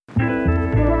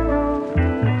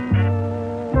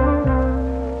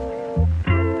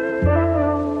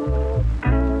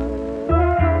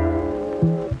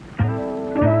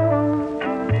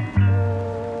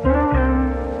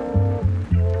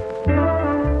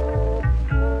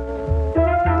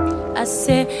I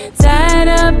said, tired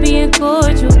of being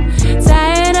cordial,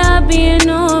 tired of being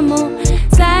normal,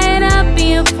 tired of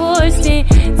being forced in,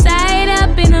 tied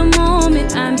up in a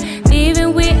moment. I'm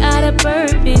living without a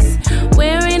purpose,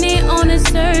 wearing it on the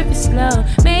surface, love,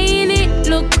 making it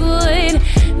look good.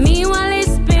 Meanwhile,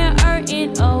 it's been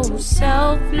hurting. Oh,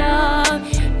 self-love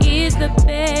is the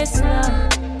best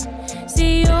love.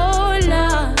 See, your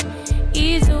love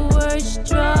is the worst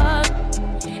drug.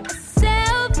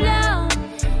 Self-love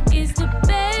is the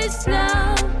best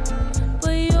love,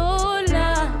 but your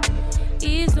love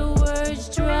is the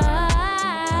worst drug.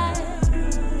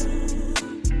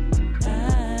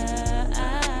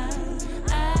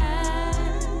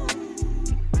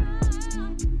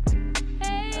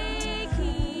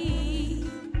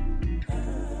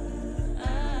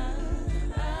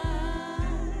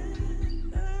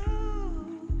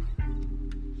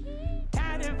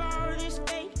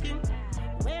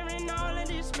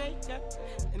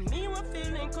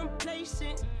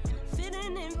 Complacent,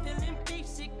 fitting and feeling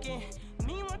basic, and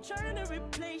meanwhile trying to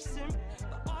replace him,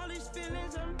 but all these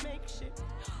feelings are makeshift.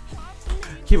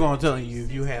 Keep on telling you,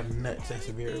 if you have nuts, that's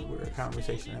a very weird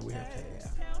conversation that we have to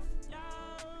have,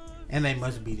 and they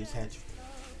must be detached.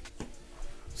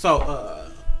 So,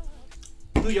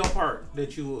 do your part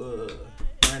that you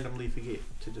randomly forget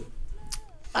to do.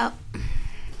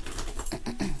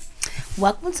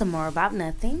 Welcome to More About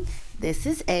Nothing. This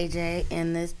is AJ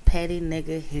and this petty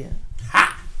nigga here.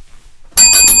 Ha!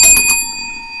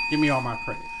 Give me all my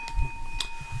credit.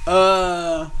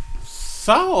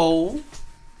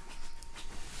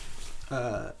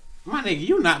 My nigga,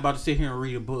 you not about to sit here and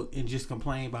read a book and just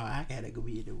complain about I gotta go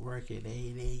be to work at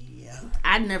 8 a.m.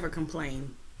 I never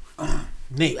complain.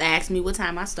 Nick. You asked me what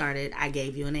time I started. I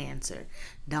gave you an answer.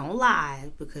 Don't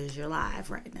lie because you're live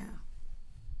right now.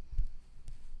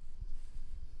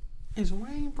 Is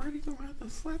Wayne Brady gonna have to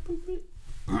slap a bit?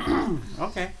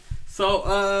 Okay.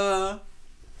 So,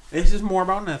 this is More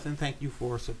About Nothing. Thank you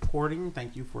for supporting.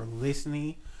 Thank you for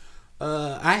listening.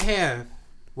 I had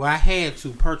to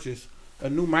purchase a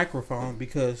new microphone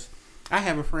because I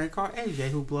have a friend called AJ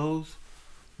who blows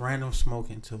random smoke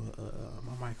into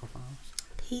my microphones.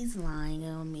 He's lying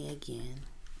on me again.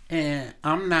 And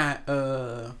I'm not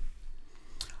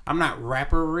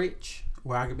rapper rich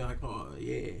where I could be like, oh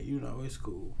yeah, you know, it's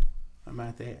cool. I'm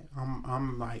not that.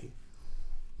 I'm like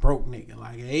broke nigga.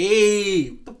 Like, hey,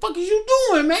 what the fuck is you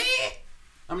doing, man?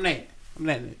 I'm that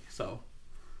nigga. So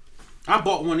I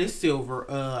bought one. It's silver.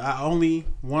 I only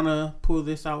wanna pull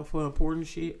this out for important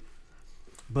shit,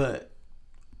 but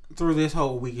through this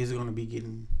whole week it's gonna be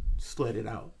getting slitted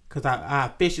out because I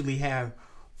officially have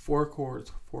 4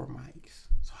 cords, 4 mics,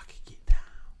 so I can get down.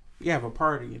 We have a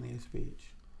party in this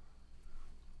bitch.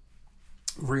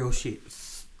 Real shit.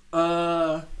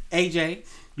 AJ,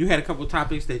 you had a couple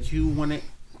topics that you wanted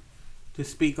to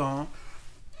speak on.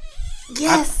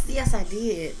 Yes, I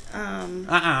did. No,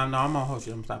 I'm gonna hold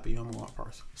you. I'm stopping you. I'm going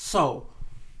first. So,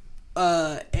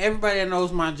 everybody that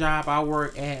knows my job, I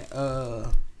work at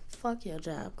Fuck your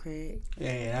job, Craig.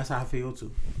 Yeah, that's how I feel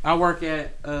too. I work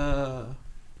at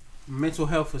mental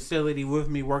health facility. With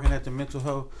me working at the mental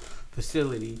health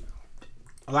facility,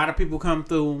 a lot of people come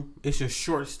through. It's a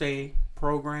short stay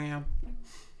program.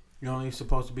 You're only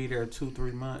supposed to be there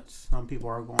 2-3 months. Some people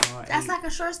are going on. That's 8. Like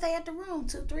a short stay at the room,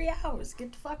 2-3 hours.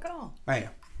 Get the fuck on. Yeah,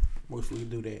 wish we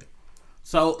could do that.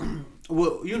 So,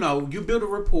 well, you know, you build a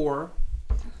rapport.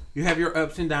 You have your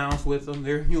ups and downs with them.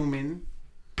 They're human.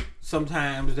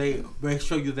 Sometimes they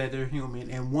show you that they're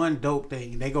human. And one dope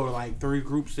thing, they go to like 3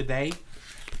 groups a day,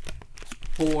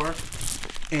 4,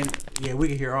 and yeah, we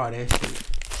can hear all that shit.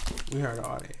 We heard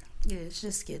all that. Yeah, it's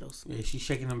just Skittles. Yeah, she's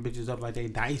shaking them bitches up like they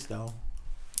dice though.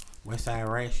 West Side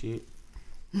Rat shit.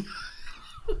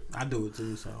 I do it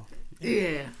too, so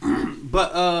yeah.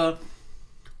 But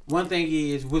one thing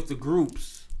is with the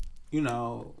groups, you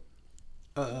know,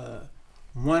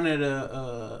 one of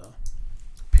the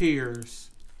peers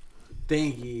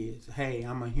thing is, hey,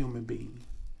 I'm a human being.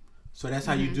 So that's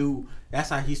how you do.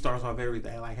 That's how he starts off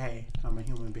everything. Like, hey, I'm a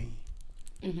human being,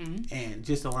 and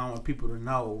just allowing people to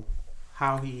know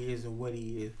how he is and what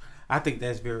he is. I think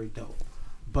that's very dope.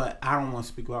 But I don't want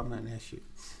to speak about none of that shit.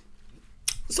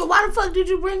 So why the fuck did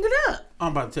you bring it up?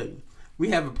 I'm about to tell you.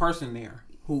 We have a person there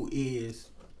who is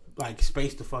like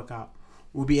spaced the fuck out.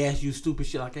 We'll be asking you stupid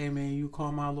shit like, hey man, you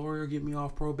call my lawyer, get me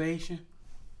off probation?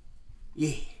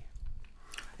 Yeah.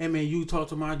 Hey man, you talk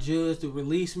to my judge to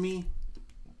release me?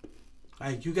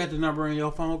 Like, you got the number in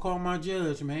your phone, call my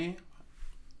judge, man.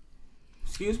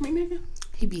 Excuse me, nigga?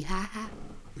 He be high.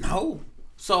 No.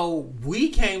 So we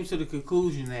came to the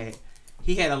conclusion that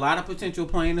he had a lot of potential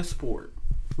playing a sport.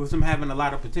 With him having a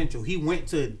lot of potential, he went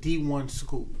to a D1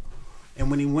 school And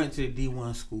when he went to the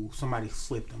D1 school, somebody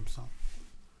slipped him something.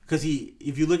 Because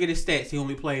if you look at his stats, he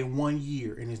only played 1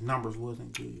 year and his numbers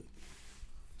wasn't good.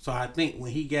 So I think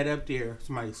when he got up there,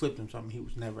 somebody slipped him something. He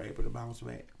was never able to bounce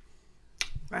back.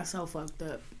 That's so fucked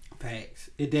up. Facts.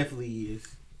 It definitely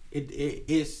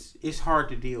is. It's hard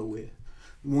to deal with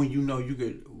when you know you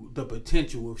get the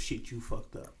potential of shit you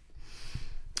fucked up.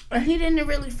 And he didn't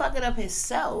really fuck it up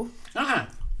himself.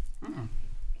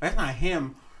 That's not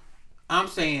him. I'm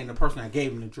saying the person that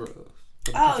gave him the drugs.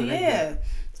 Oh yeah,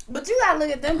 but you gotta look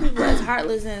at them people as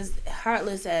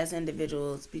heartless as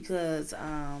individuals because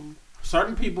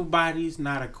certain people bodies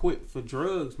not equipped for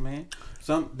drugs, man.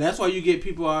 That's why you get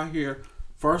people out here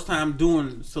first time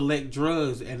doing select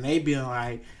drugs and they being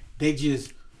like they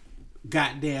just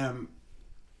goddamn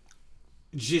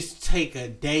just take a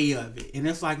day of it, and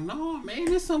it's like, no man,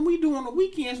 this something we do on the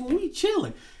weekends when we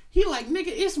chilling. He like, nigga,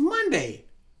 it's Monday.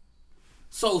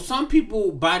 So some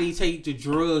people body take the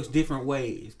drugs different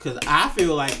ways. Cause I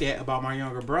feel like that about my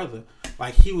younger brother.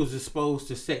 Like he was exposed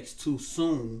to sex too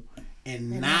soon,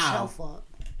 and now. That's your fault.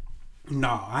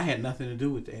 No, I had nothing to do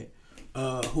with that.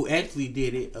 Who actually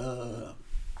did it?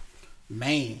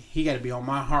 Man, he got to be on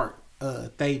my heart.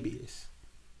 Thabius.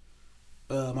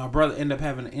 My brother ended up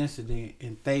having an incident,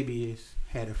 and Thabius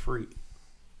had a freak.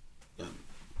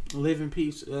 Live in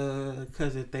peace,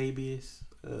 cousin Thabius.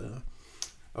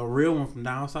 A real one from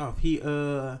down south. He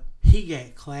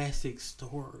got classic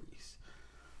stories.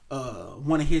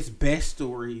 One of his best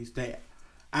stories that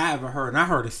I ever heard, and I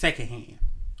heard it secondhand.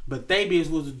 But Thabius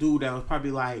was a dude that was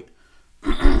probably like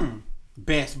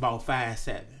best about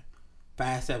 5'7",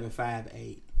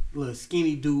 5'8", little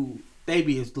skinny dude.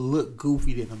 Thabius looked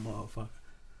goofy than a motherfucker.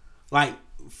 Like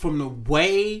from the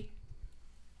way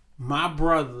my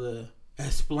brother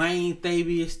explained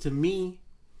Thabius to me,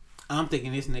 I'm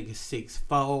thinking this nigga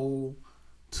 6'4",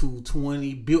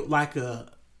 220, built like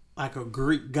a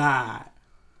Greek god.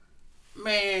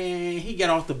 Man, he got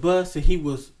off the bus and he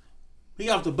was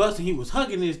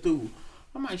hugging this dude.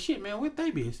 I'm like, shit, man, where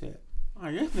Thabius at?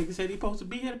 Like, this nigga said he supposed to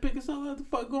be here to pick us up. What the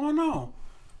fuck going on?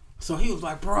 So he was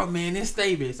like, bro, man, this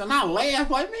Thabius. And I laughed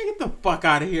like, man, get the fuck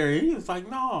out of here. And he was like,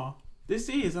 no, this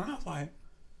is. And I was like,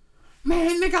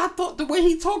 man, nigga, I thought the way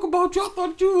he talk about you, I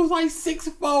thought you was like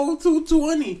 6'4",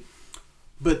 220.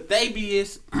 But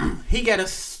Thabius, he got a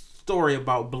story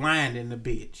about blinding the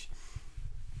bitch.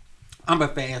 I'm going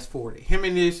to fast forward it. Him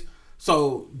and this,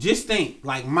 so just think,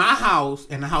 like my house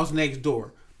and the house next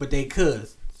door, but they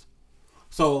cousins.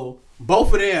 So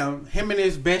both of them, him and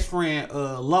his best friend,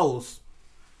 Los,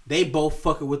 they both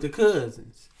fucking with the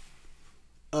cousins.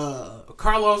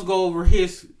 Carlos go over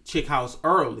his chick house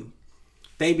early.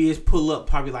 Thabius pull up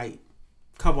probably like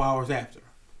a couple hours after.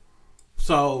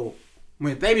 So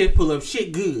when Thabius pull up,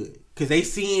 shit good. Because they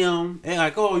see him. They're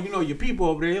like, oh, you know your people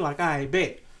over there. They're like, I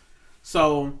bet.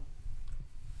 So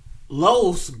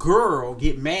Lo's girl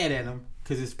get mad at him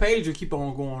because his pager keep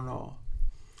on going off.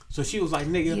 So she was like,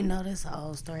 nigga. You know this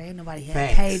old story. Ain't nobody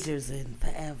had Facts. pagers in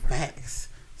forever. Facts.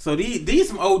 So these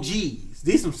some OGs.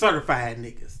 These some certified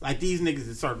niggas. Like these niggas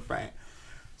is certified.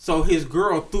 So his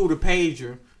girl threw the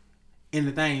pager in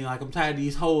the thing. Like, I'm tired of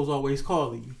these hoes always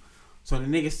calling you. So the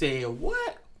nigga said,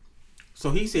 what?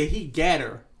 So he said he got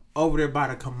her over there by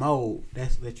the commode.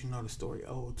 That's to let you know the story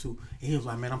old too. And he was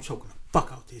like, man, I'm choking the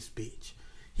fuck out this bitch.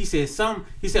 He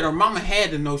said her mama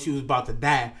had to know she was about to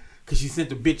die because she sent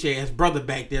the bitch ass brother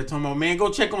back there talking about, man, go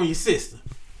check on your sister.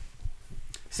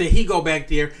 Said he go back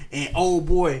there and old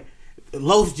boy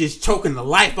Los just choking the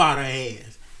life out of her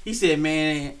ass. He said,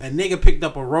 man, a nigga picked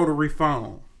up a rotary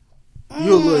phone.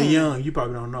 You a little young. You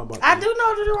probably don't know about that. I do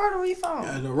know the rotary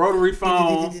phone. The rotary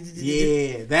phone.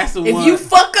 Yeah, that's the if one. If you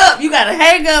fuck up, you gotta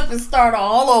hang up and start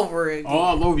all over again.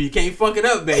 All over. You can't fuck it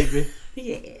up, baby.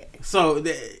 Yeah. So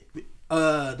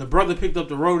the brother picked up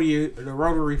the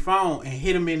rotary phone and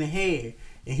hit him in the head.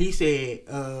 And he said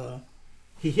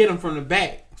he hit him from the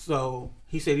back. So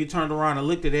he said he turned around and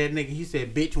looked at that nigga. He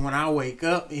said, bitch, when I wake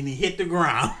up, and he hit the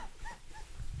ground.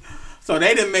 So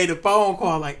they done made a phone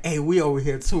call like, hey, we over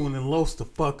here tuning Los the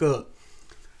fuck up.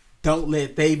 Don't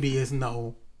let Thabius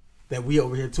know that we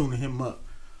over here tuning him up.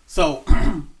 So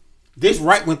this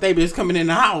right when Thabius coming in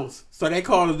the house. So they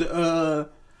called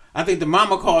I think the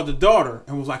mama called the daughter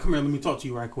and was like, come here, let me talk to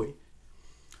you right quick.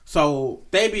 So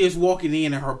Thabius walking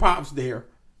in and her pop's there.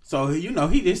 So, you know,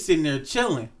 he just sitting there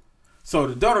chilling. So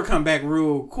the daughter come back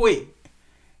real quick.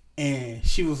 And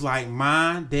she was like,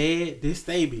 Mom, Dad, this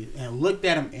Thabius. And looked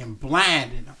at him and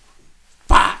blinded him.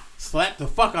 Slapped the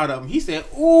fuck out of him. He said,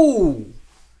 ooh.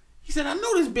 He said, I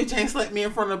know this bitch ain't slapped me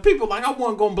in front of people. Like, I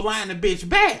wasn't going to blind the bitch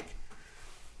back.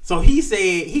 So he said,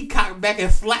 he cocked back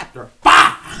and slapped her.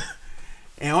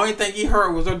 And the only thing he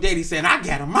heard was her daddy saying, I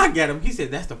got him. He said,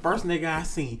 that's the first nigga I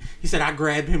seen. He said, I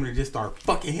grabbed him and just started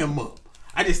fucking him up.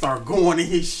 I just started going in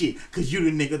his shit because you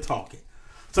the nigga talking.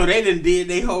 So they done did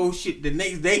they whole shit. The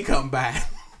next day come by.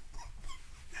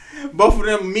 Both of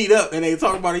them meet up and they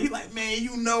talk about it. He's like, man,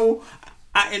 you know,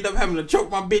 I end up having to choke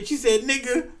my bitch. He said,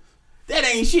 nigga, that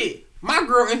ain't shit. My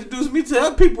girl introduced me to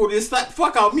other people that slap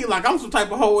fuck out me like I'm some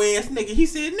type of whole ass nigga. He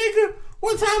said, nigga,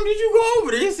 what time did you go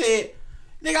over there? He said,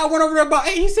 nigga, I went over there about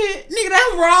 8. He said, nigga,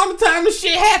 that's around the time the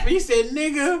shit happened. He said,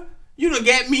 nigga, you done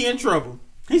got me in trouble.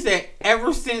 He said,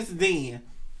 ever since then,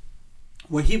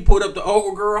 when he put up the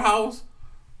old girl house,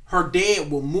 her dad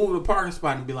will move the parking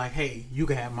spot and be like, hey, you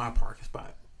can have my parking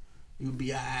spot. You'll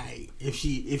be alright. If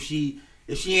she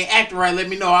ain't acting right, let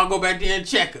me know. I'll go back there and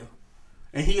check her.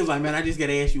 And he was like, man, I just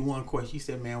gotta ask you one question. He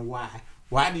said, man, why?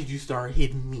 Why did you start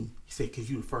hitting me? He said, cause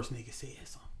you the first nigga said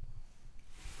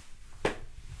something.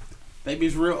 Baby,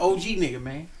 it's real OG nigga,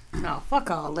 man. No, fuck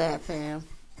all that, fam.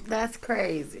 That's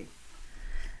crazy.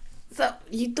 So,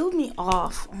 you threw me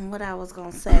off on what I was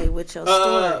going to say with your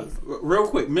stories. Real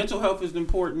quick, mental health is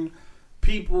important.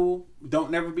 People, don't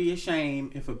never be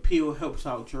ashamed if a pill helps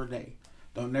out your day.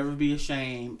 Don't never be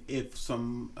ashamed if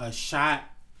a shot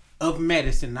of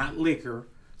medicine, not liquor,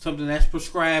 something that's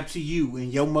prescribed to you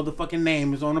and your motherfucking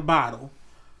name is on the bottle,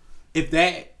 if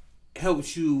that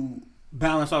helps you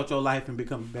balance out your life and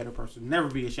become a better person, never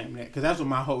be ashamed of that. Because that's what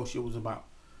my whole shit was about.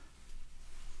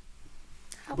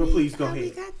 Please go ahead. How we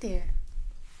got there?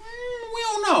 We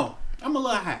don't know. I'm a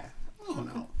little high. We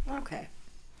don't know. Okay.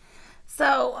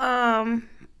 So, I've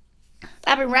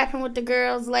been rapping with the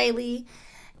girls lately,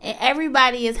 and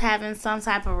everybody is having some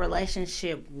type of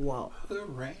relationship woe.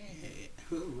 Hooray.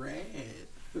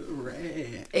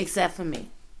 Except for me.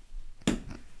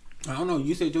 I don't know.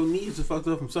 You said your knees are fucked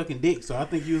up from sucking dick, so I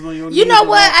think you was on your knees. You know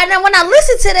what? I know when I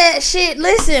listened to that shit,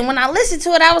 when I listened to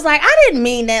it, I was like, I didn't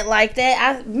mean that like that.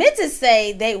 I meant to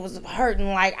say they was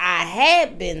hurting like I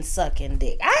had been sucking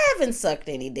dick. I haven't sucked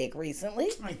any dick recently.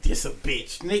 Like this a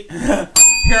bitch.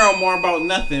 Hear on more about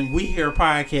nothing. We hear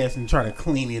podcasts and try to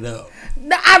clean it up.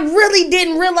 I really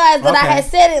didn't realize that I had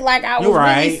said it like I was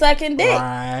really sucking dick.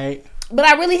 Right. But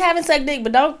I really haven't sucked dick.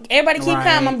 But don't everybody keep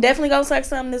calm. I'm definitely gonna suck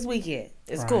something this weekend.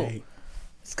 It's cool.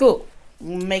 It's cool.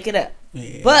 We'll make it up.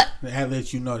 Yeah. But I had to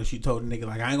let you know that she told the nigga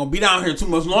like I ain't gonna be down here too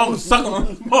much longer sucking on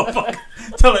this motherfucker.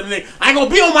 Tell the nigga I ain't gonna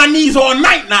be on my knees all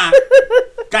night now.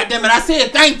 God damn it! I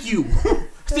said thank you. I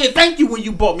said thank you when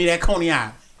you bought me that Coney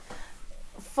Island.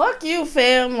 Fuck you,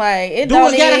 fam. Like it Do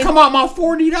don't it gotta come out my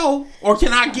 40 though, or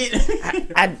can I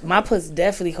get? My pussy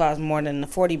definitely costs more than the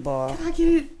 40 ball. Can I get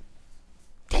it?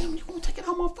 Damn, you gonna take it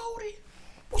out my 40?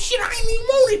 Well, shit, I ain't even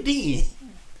want it then.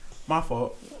 My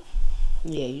fault.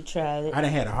 Yeah, you tried it. I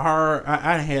done had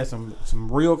I done had some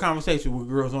real conversation with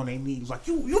girls on their knees. Like,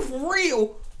 you for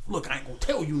real? Look, I ain't gonna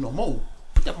tell you no more.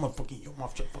 Put that motherfucker in your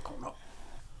mouth, shut the fuck on up.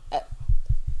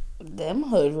 Them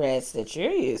hood rats that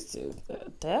you're used to.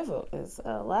 The devil is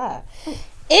alive.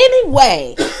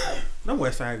 Anyway. No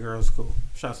West Side girls cool.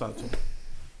 Shouts out to them.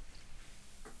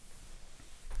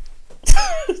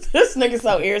 This nigga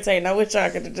so irritating. I wish y'all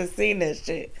could have just seen that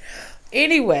shit.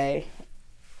 Anyway.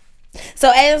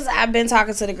 So as I've been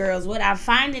talking to the girls, what I'm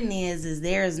finding is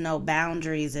there is no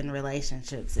boundaries in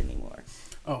relationships anymore.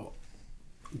 Oh,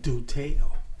 do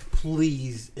tell.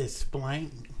 Please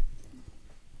explain.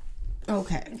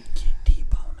 Okay. Get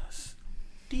deep on us.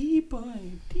 Deeper.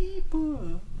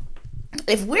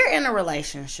 If we're in a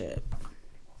relationship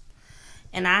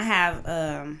and I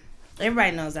have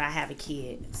everybody knows that I have a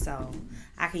kid, so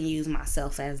I can use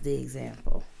myself as the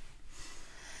example.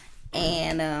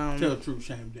 And tell the truth,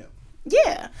 shame devil.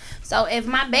 Yeah. So if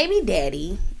my baby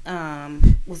daddy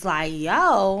was like,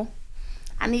 yo,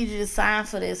 I need you to sign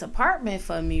for this apartment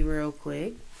for me real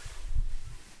quick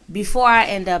before I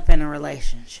end up in a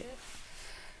relationship.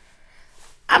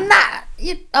 I'm not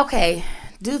okay,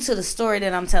 due to the story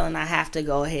that I'm telling, I have to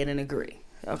go ahead and agree.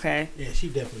 Okay. Yeah, she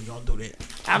definitely gonna do that.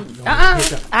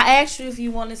 I asked you if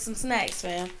you wanted some snacks,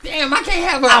 fam. Damn, I can't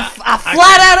have I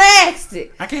flat out asked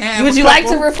it. I can't have. Would you like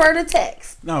to refer to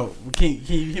text? No, can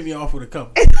you hit me off with a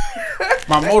couple?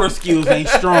 My motor skills ain't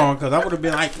strong because I would have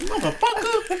been like,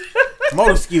 motherfucker.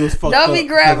 Motor skills fucked up. Don't be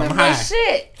grabbing my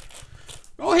shit.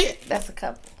 Go ahead. That's a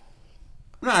couple.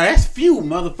 Nah, that's few,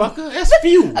 motherfucker. That's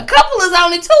few. A couple is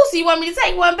only 2, so you want me to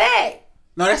take one back?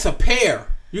 No, that's a pair.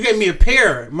 You gave me a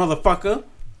pair, motherfucker.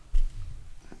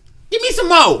 Give me some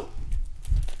more.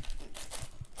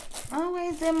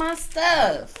 Always in my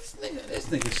stuff. This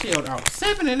nigga shelled out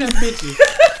 7 of them bitches.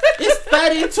 It's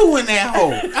 32 in that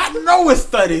hole. I know it's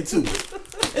 32.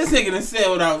 This nigga done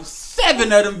shelled out 7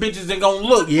 7 of them bitches ain't gonna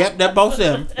look. Yep, that both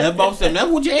 7. That both 7. That's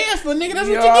what you asked for, nigga. That's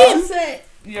You're what you all getting. set.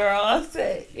 You're all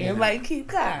set. Everybody keep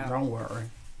calm.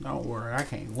 Don't worry. I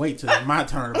can't wait till it's my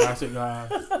turn to buy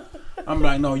cigars. I'm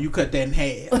like, no, you cut that in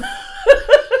half.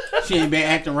 She ain't been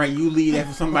acting right. You leave that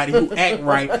for somebody who act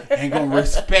right and gonna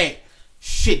respect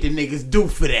shit that niggas do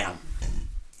for them.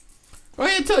 Go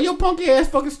ahead and tell your punky ass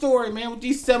fucking story, man, with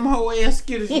these 7 whole ass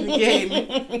skitters you gave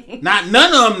me. Not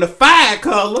none of them the fire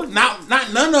color. Not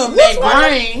none of them that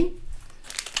green.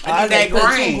 I need that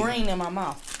green. Some green in my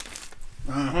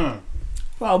mouth.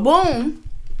 Well, boom.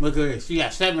 Look at this. She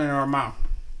got 7 in her mouth.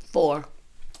 4.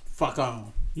 Fuck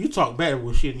on. You talk better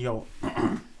with shit in your.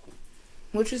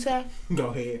 What you say? Go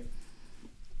ahead.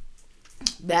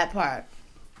 That part.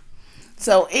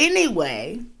 So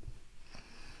anyway,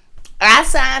 I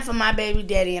signed for my baby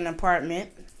daddy an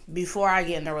apartment before I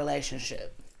get in a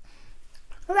relationship.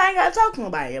 Cause I ain't gotta talk to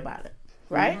nobody about it,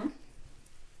 right? Mm-hmm.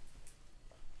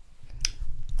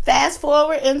 Fast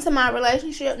forward into my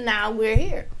relationship. Now we're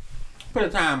here. Put a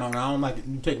time on it. I don't like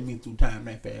you taking me through time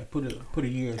that fast. Put a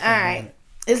year. All right. On it.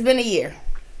 It's been a year.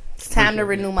 It's time to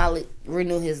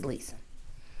renew his lease.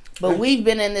 But we've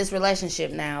been in this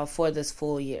relationship now for this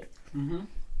full year. Mm-hmm.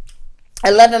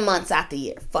 11 months out the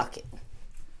year. Fuck it.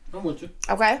 I'm with you.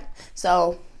 Okay?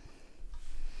 So,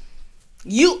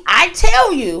 I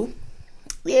tell you,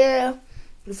 yeah,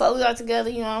 before we got together,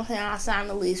 you know what I'm saying, I signed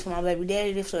the lease for my baby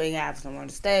daddy so he can have somewhere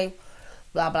to stay.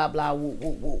 Blah, blah, blah, whoop,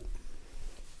 whoop, whoop.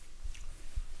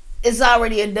 It's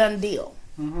already a done deal.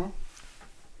 Mm-hmm.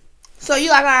 So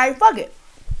you like, all right, fuck it.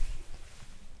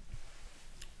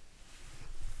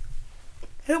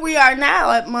 Here we are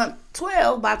now at month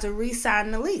 12, about to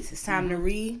re-sign the lease. It's time to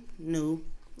renew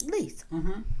lease.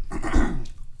 Mm-hmm.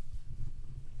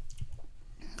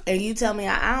 And you tell me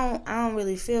I don't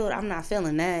really feel it. I'm not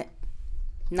feeling that.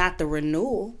 Not the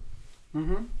renewal.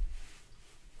 Mm-hmm.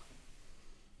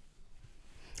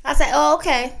 I say, oh,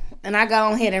 okay, and I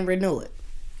go ahead and renew it.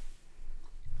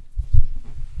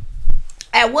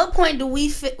 At what point do we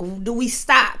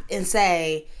stop and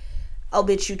say, "Oh,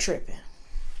 bitch, you tripping"?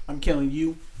 I'm killing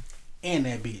you and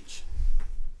that bitch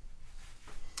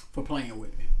for playing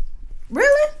with me.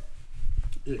 Really?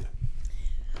 Yeah.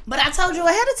 But I told you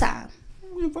ahead of time.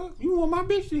 You want my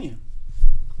bitch then?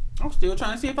 I'm still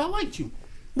trying to see if I liked you.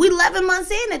 We 11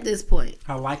 months in at this point.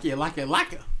 I like it, like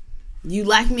her. You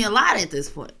like me a lot at this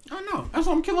point. I know. That's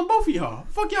why I'm killing both of y'all.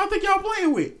 Fuck y'all think y'all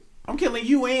playing with? I'm killing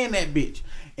you and that bitch.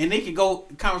 And they can go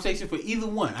conversation for either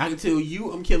one. I can tell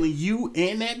you I'm killing you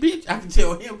and that bitch. I can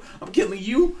tell him I'm killing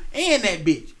you and that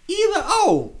bitch. Either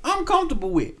I'm comfortable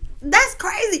with. That's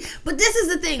crazy. But this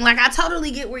is the thing. Like, I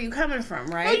totally get where you're coming from,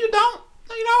 right? No, you don't.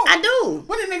 I do.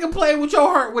 When a nigga play with your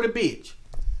heart with a bitch?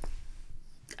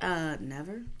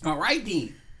 Never. All right,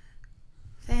 then.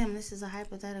 Fam, this is a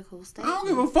hypothetical statement. I don't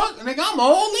give a fuck, nigga. I'm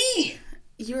all in.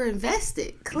 You're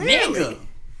invested, clearly. Nigga.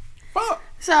 Fuck.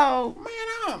 So,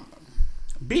 man,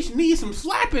 bitch needs some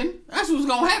slapping. That's what's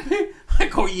gonna happen.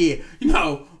 Like, oh yeah,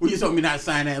 when you told me not to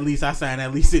sign that lease, I signed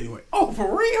that lease anyway. Oh,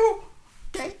 for real?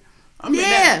 Okay.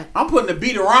 I'm putting the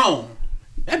beater on.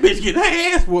 That bitch get her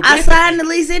ass whooped. I signed the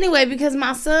lease anyway because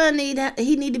my son need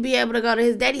to be able to go to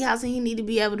his daddy house and he need to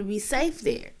be able to be safe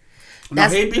there. No,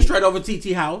 he'd be straight over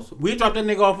TT house. We'll drop that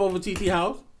nigga off over TT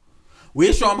house.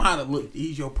 We'll show him how to look.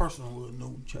 These your personal little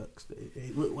nude chucks.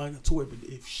 They look like a toy, but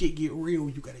if shit get real,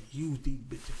 you gotta use these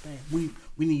bitches, man.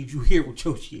 We need you here with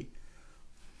your shit.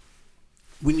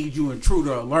 We need you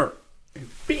intruder alert. And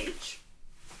bitch,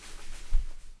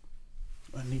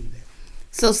 I need that.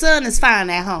 So son is fine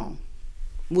at home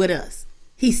with us.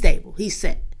 He's stable. He's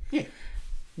set. Yeah.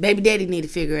 Baby daddy need to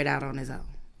figure it out on his own.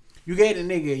 You gave the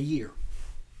nigga a year.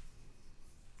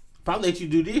 If I let you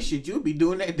do this shit, you'll be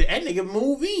doing that. That nigga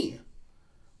move in.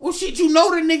 Well, shit, the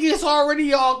nigga is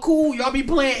already all cool. Y'all be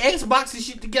playing Xbox and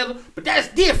shit together, but that's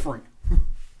different.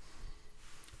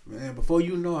 Man, before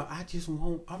you know it,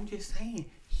 I'm just saying,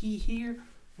 he here,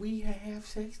 we have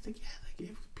sex together.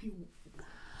 If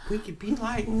we could be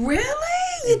like.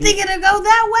 Really? You think it'll go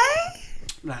that way?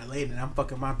 Not later. I'm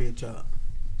fucking my bitch up.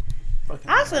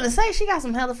 I was gonna say, she got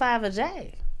some hella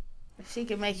 5J. If she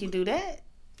can make you do that.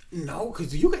 No,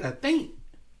 because you gotta think.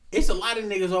 It's a lot of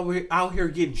niggas out here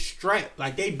getting strapped.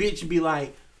 Like, they bitch be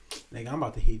like, nigga, I'm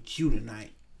about to hit you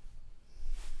tonight.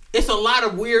 It's a lot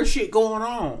of weird shit going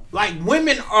on. Like,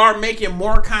 women are making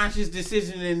more conscious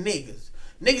decisions than niggas.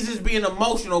 Niggas is being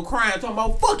emotional, crying, talking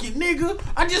about, fuck it, nigga.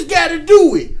 I just gotta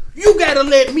do it. You gotta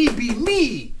let me be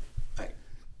me. Like,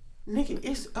 nigga,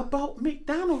 it's about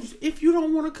McDonald's. If you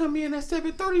don't want to come in at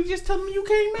 7:30, just tell them you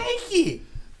can't make it.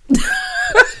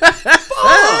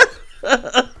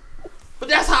 Fuck. But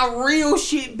that's how how real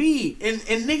shit be. And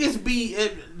niggas be,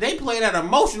 they play that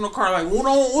emotional card like,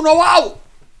 uno out.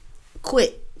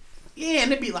 Quit. Yeah,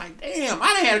 and they be like, damn,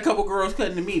 I done had a couple girls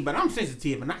cutting to me, but I'm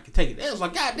sensitive and I can take it. They was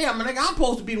like, goddamn, nigga, I'm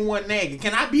supposed to be the one nagging.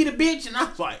 Can I be the bitch? And I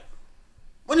was like,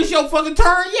 when it's your fucking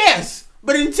turn, yes.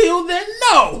 But until then,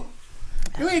 no.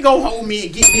 You ain't gonna hold me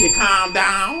and get me to calm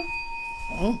down.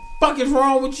 Fuck is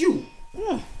wrong with you?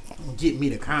 Get me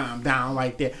to calm down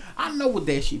like that. I know what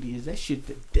that shit is. That shit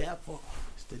the devil.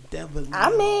 It's the devil.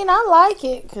 I mean, I like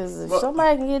it because if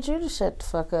somebody can get you to shut the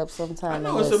fuck up sometime. I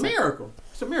know it's a miracle.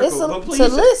 It's a miracle.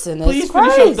 Please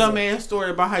finish your dumb ass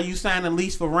story about how you signed a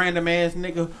lease for random ass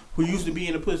nigga who used to be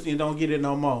in the pussy and don't get it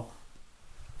no more.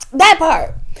 That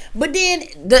part. But then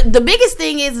the biggest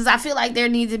thing is I feel like there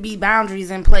needs to be boundaries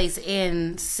in place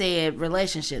in said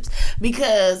relationships.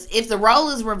 Because if the role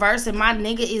is reversed and my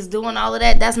nigga is doing all of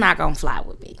that, that's not gonna fly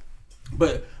with me.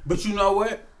 But you know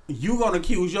what? You gonna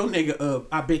accuse your nigga of,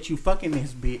 I bet you fucking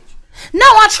this bitch. No,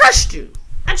 I trust you.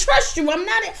 I trust you. I'm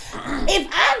not. If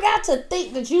I got to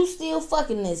think that you still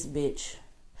fucking this bitch,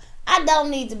 I don't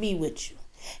need to be with you.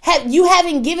 You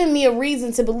haven't given me a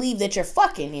reason to believe that you're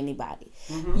fucking anybody.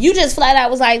 Mm-hmm. You just flat out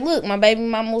was like, look, my baby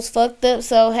mama was fucked up,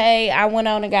 so hey, I went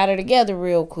on and got her together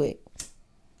real quick.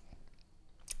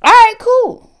 All right,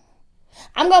 cool.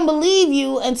 I'm going to believe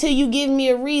you until you give me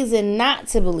a reason not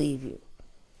to believe you.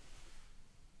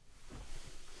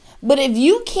 But if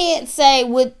you can't say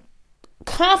with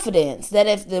confidence that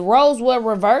if the roles were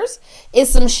reversed,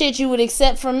 it's some shit you would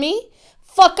accept from me,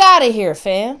 fuck out of here,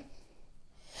 fam.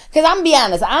 Because I'm be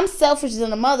honest, I'm selfish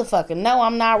than a motherfucker. No,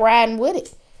 I'm not riding with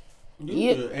it.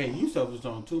 You selfish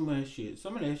on too much shit.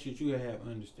 Some of that shit you gotta have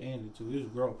understanding to. This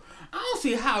growth. I don't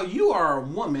see how you are a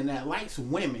woman that likes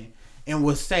women and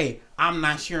would say, I'm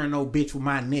not sharing no bitch with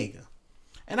my nigga.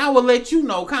 And I will let you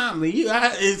know calmly.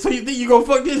 So you think you gonna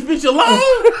fuck this bitch alone?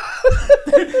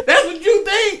 That's what you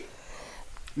think?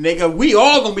 Nigga, we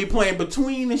all gonna be playing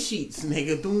between the sheets,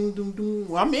 nigga. Doom, doom,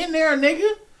 doom. I'm in there,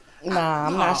 nigga. Nah,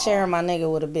 I'm not sharing my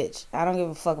nigga with a bitch. I don't give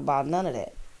a fuck about none of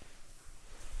that.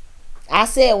 I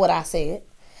said what I said.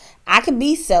 I could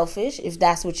be selfish if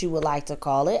that's what you would like to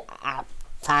call it. I'm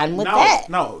fine with that.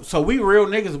 No, so we real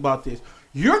niggas about this.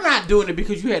 You're not doing it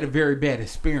because you had a very bad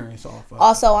experience off of it.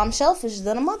 Also, I'm selfish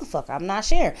than a motherfucker. I'm not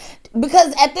sharing.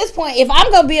 Because at this point, if I'm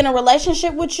going to be in a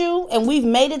relationship with you and we've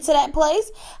made it to that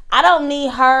place, I don't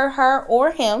need her,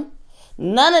 or him.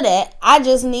 None of that. I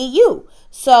just need you.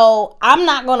 So I'm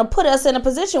not going to put us in a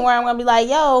position where I'm going to be like,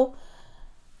 yo,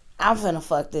 I'm finna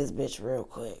fuck this bitch real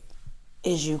quick.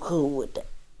 Is you cool with that?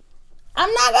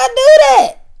 I'm not going to do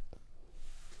that.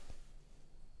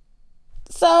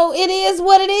 So it is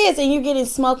what it is. And you're getting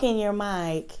smoke in your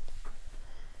mic.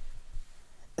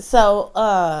 So,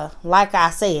 like I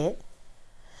said.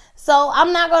 So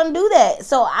I'm not going to do that.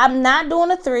 So I'm not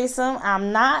doing a threesome.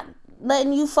 I'm not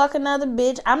letting you fuck another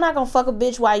bitch. I'm not going to fuck a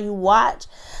bitch while you watch.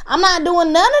 I'm not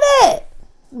doing none of that.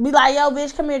 Be like, yo,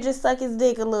 bitch, come here, just suck his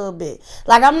dick a little bit.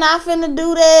 Like, I'm not finna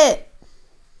do that.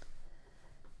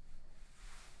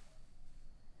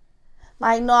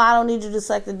 Like, no, I don't need you to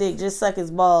suck the dick. Just suck his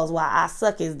balls while I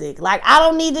suck his dick. Like, I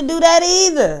don't need to do that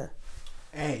either.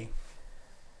 Hey,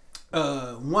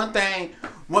 one thing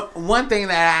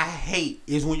that I hate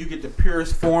is when you get the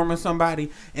purest form of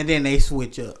somebody and then they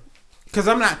switch up. Cause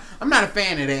I'm not a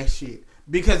fan of that shit.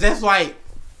 Because that's like,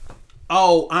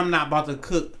 oh, I'm not about to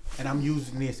cook, and I'm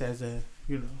using this as a,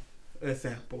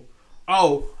 example.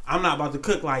 Oh, I'm not about to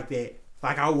cook like that,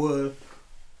 like I was.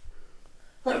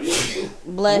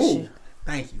 Bless you.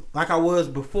 Thank you. Like I was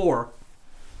before,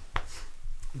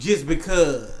 just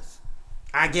because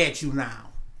I got you now,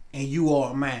 and you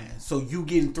are mine. So you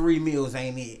getting 3 meals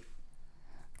ain't it?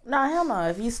 No, hell no.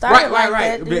 If you start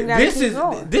that, then you gotta keep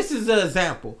going. This is an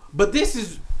example, but this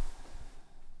is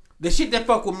the shit that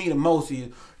fuck with me the most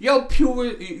is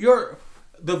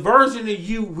the version of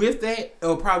you with that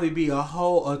will probably be a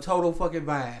total fucking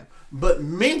vibe. But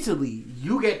mentally,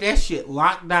 you get that shit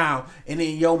locked down, and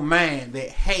in your mind that,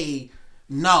 hey,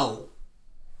 no,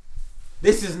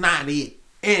 this is not it.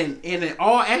 And in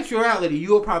all actuality,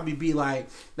 you'll probably be like,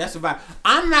 that's a vibe.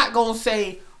 I'm not gonna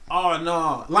say, oh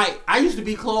no, like I used to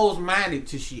be closed-minded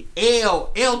to shit.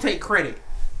 L take credit,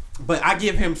 but I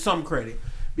give him some credit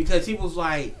because he was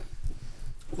like,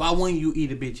 why wouldn't you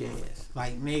eat a bitch ass?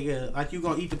 Like, nigga, like you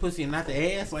gonna eat the pussy and not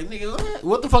the ass? Like, nigga,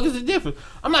 what the fuck is the difference?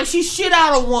 I'm like, she shit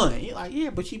out of one. You're like,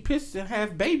 yeah, but she pissed and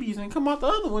have babies and come out the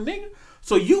other one, nigga.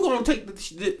 So you gonna take the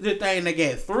thing that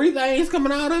got 3 things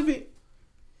coming out of it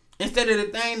instead of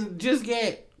the thing that just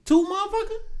got 2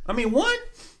 motherfucker? I mean 1?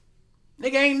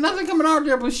 Nigga, ain't nothing coming out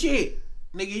there but shit.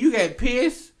 Nigga, you got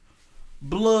piss,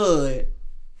 blood,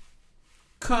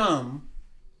 cum,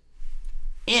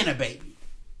 and a baby.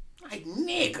 Like,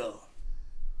 nigga.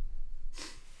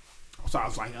 So I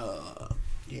was like,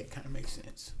 yeah, it kind of makes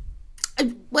sense.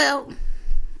 Well,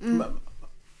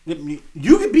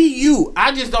 you can be you.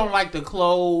 I just don't like the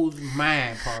closed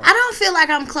mind part. I don't feel like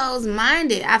I'm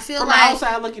closed-minded. I feel From like the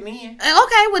outside looking in.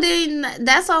 Okay, well then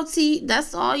that's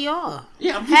all y'all.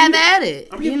 Yeah, I'm have at it.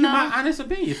 I'm giving you my honest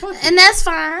opinion. Fuck and that's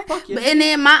fine. Fuck you. And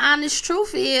then my honest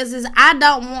truth is I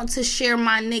don't want to share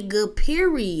my nigga.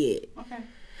 Period. Okay.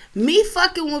 Me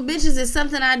fucking with bitches is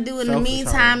something I do in the Selfish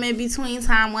meantime, in between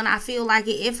time, when I feel like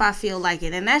it, if I feel like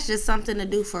it. And that's just something to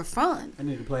do for fun. I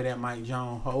need to play that Mike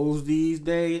Jones. Hoes these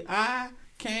days. I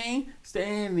can't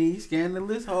stand these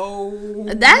scandalous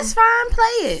hoes. That's fine.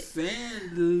 Play it.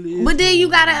 Scandalous. But then you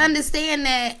got to understand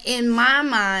that in my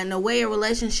mind, the way a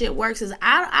relationship works is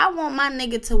I want my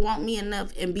nigga to want me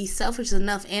enough and be selfish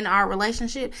enough in our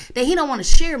relationship that he don't want to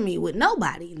share me with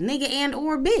nobody. Nigga and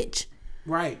or bitch.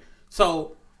 Right.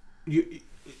 So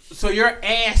you're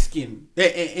asking,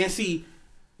 and see,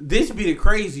 this be the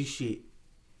crazy shit.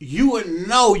 You would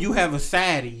know you have a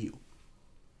side of you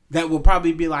that will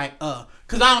probably be like, because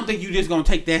I don't think you just gonna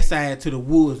take that side to the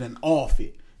woods and off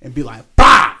it and be like,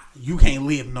 bah, you can't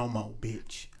live no more,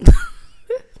 bitch.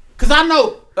 Because I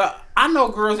know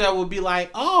girls that would be like,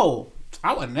 oh,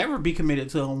 I would never be committed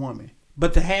to a woman,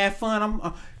 but to have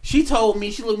fun, she told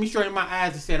me, she looked me straight in my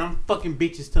eyes and said, I'm fucking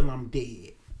bitches till I'm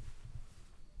dead.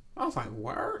 I was like,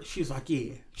 word? She was like,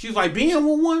 yeah. She was like, being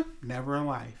with one? Never in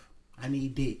life. I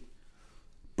need dick.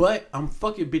 But I'm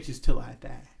fucking bitches till I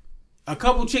die. A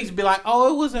couple chicks be like,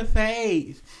 oh, it was a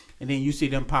phase. And then you see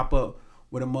them pop up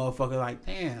with a motherfucker like,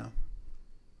 damn.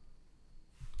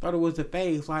 Thought it was a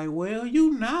phase. Like, well,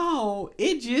 you know,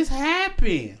 it just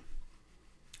happened.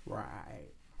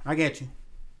 Right. I get you.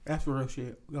 That's real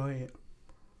shit. Go ahead.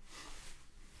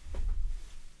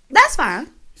 That's fine.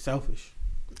 Selfish.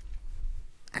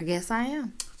 I guess I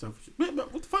am. Selfish. But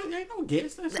what the fuck? Ain't no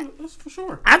guess. That's for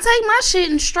sure. I take my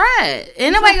shit in stride.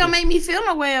 Ain't nobody gonna make me feel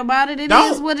no way about it. It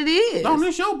is what it is. Don't,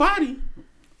 it's your body.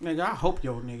 Nigga, I hope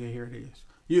your nigga hear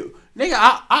this. Nigga,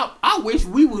 I wish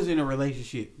we was in a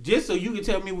relationship just so you can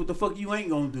tell me what the fuck you ain't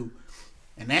gonna do.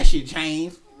 And that shit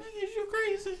changed. Nigga, is you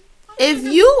crazy? If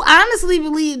you honestly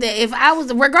believe that if I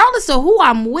was, regardless of who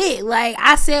I'm with, like,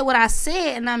 I said what I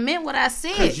said and I meant what I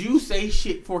said. Because you say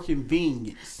shit for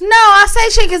convenience. No, I say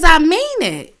shit because I mean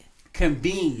it.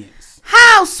 Convenience.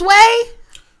 How, Sway?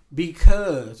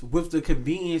 Because with the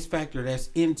convenience factor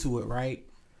that's into it, right?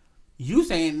 You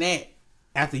saying that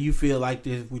after you feel like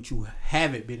this, which you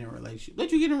haven't been in a relationship.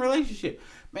 Let you get in a relationship.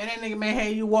 Man, that nigga may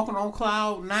have you walking on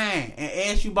cloud 9 and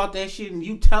ask you about that shit and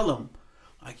you tell him,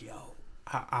 like, yo,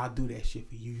 I'll do that shit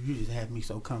for you. You just have me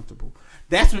so comfortable.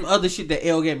 That's some other shit that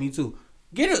L get me too.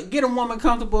 Get a woman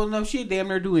comfortable enough, she'll damn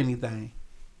near do anything.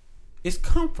 It's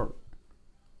comfort.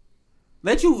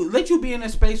 Let you be in a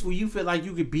space where you feel like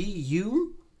you could be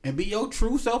you and be your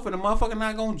true self and the motherfucker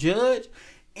not gonna judge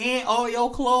and all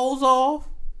your clothes off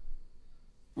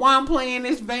while I'm playing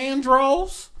this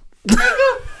Vandross.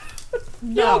 Nigga,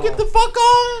 y'all get the fuck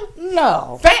on.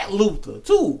 No. Fat Luther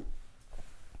too.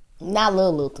 Not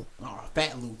Lil Luther. Oh,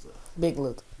 Fat Luther. Big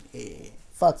Luther. Yeah.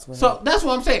 Fucks with So him. that's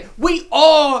what I'm saying. We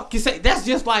all can say that's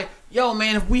just like, yo,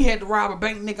 man, if we had to rob a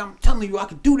bank, nigga, I'm telling you, I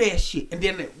could do that shit. And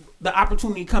then the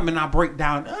opportunity come and I break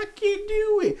down. I can't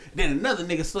do it. Then another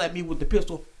nigga slap me with the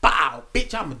pistol. Bow,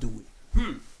 bitch, I'ma do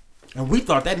it. And we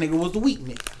thought that nigga was the weak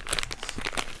nigga.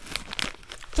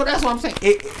 So that's what I'm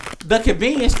saying. The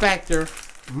convenience factor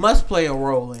must play a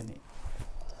role in it.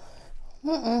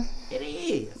 It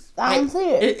is. I don't see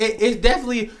it. It's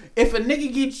definitely, if a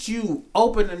nigga gets you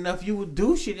open enough, you would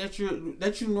do shit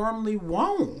that you normally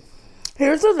won't.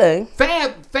 Here's the thing.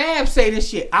 Fab say this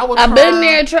shit. I've been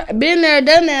there,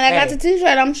 done that. I got the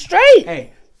t-shirt. I'm straight.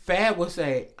 Hey, Fab would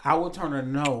say, I would turn a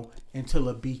no until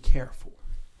a be careful.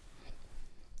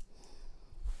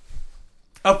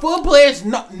 A full pledge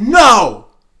no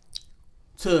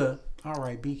to, all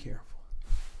right, be careful.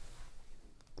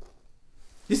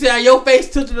 You see how your face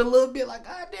tilted a little bit like,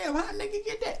 God damn, how nigga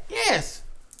get that? Yes.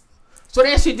 So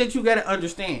that shit that you gotta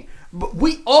understand. But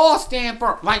we all stand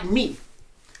firm, like me.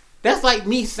 That's like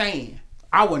me saying,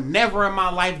 I would never in my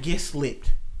life get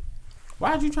slipped.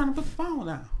 Why are you trying to put the phone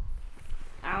down?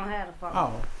 I don't have the phone.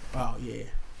 Oh yeah.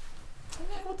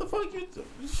 What the fuck you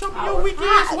show me your weak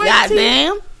ass way?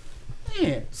 Goddamn.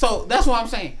 Yeah. So that's what I'm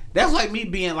saying. That's like me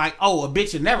being like, oh, a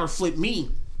bitch would never flip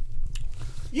me.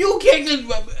 You can't just,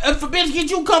 if a bitch get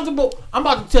you comfortable, I'm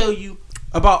about to tell you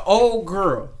about old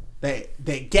girl that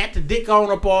got the dick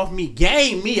on up off me,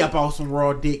 gave me up on some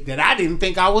raw dick that I didn't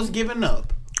think I was giving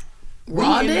up.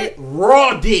 Raw dick?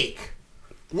 Raw dick.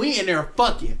 We in there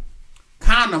fucking.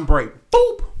 Condom break.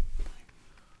 Boop.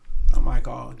 I'm like,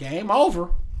 oh, game over.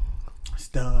 It's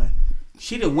done.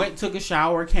 She done went, took a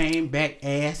shower, came back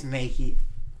ass naked.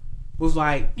 Was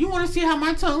like, you want to see how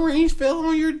my tongue rings feel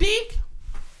on your dick?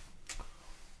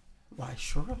 Like,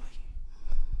 surely.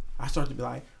 I started to be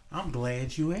like, I'm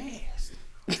glad you asked.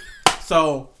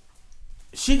 So,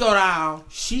 she go down.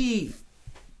 She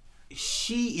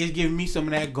is giving me some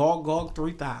of that Gog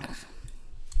 3000.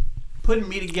 Putting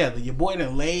me together. Your boy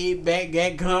done laid back,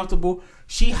 got comfortable.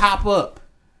 She hop up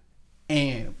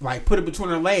and like put it between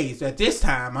her legs. At this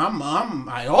time, I'm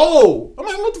like, oh. I'm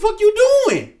like, what the fuck you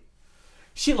doing?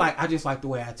 She like, I just like the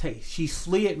way I taste. She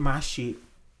slid my shit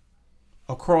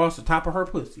across the top of her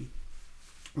pussy.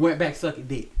 Went back sucking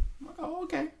dick. I'm like, oh,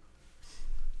 okay.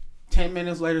 10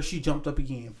 minutes later, she jumped up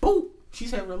again. Boop. She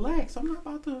said, relax. I'm not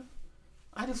about to.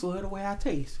 I just love the way I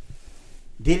taste.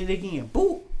 Did it again.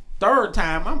 Boop. Third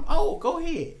time, go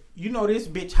ahead. You know this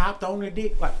bitch hopped on her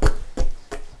dick like.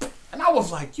 And I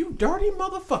was like, you dirty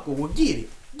motherfucker. Well, get it.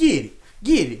 Get it.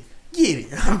 Get it. Get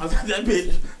it. I was like, that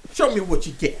bitch, show me what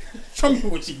you get. Show me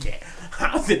what you get.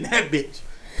 I was in that bitch.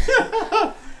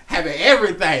 Having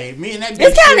everything. Me and that bitch.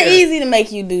 It's kind of easy to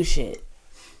make you do shit.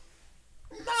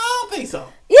 No, I don't think so.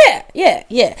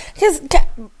 Yeah. Because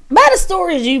by the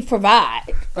stories you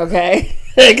provide, okay?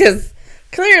 Because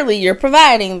clearly you're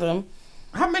providing them.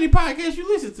 How many podcasts you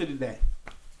listen to today?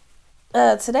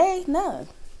 Today, none.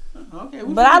 Okay.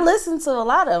 But I listened to a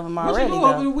lot of them already. What you do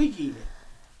over the weekend?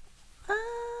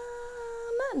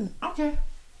 Nothing. Okay.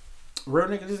 Real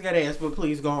nigga just got asked, but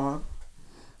please go on.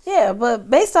 Yeah, but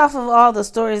based off of all the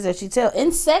stories that you tell,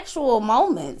 in sexual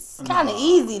moments, it's kind of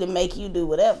easy to make you do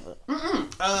whatever.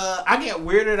 I get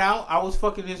weirded out. I was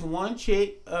fucking this one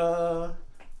chick.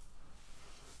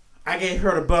 I gave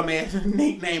her the bum ass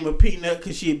nickname of Peanut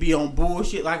because she'd be on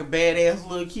bullshit like a badass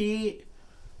little kid.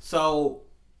 So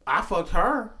I fucked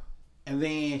her, and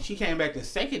then she came back the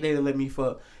second day to let me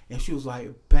fuck, and she was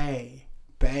like, "Bae,"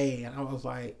 and I was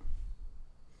like,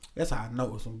 that's how I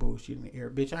know it's some bullshit in the air.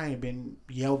 Bitch, I ain't been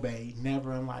yo bae,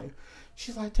 never in life.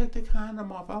 She's like, take the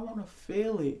condom off. I want to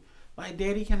feel it. Like,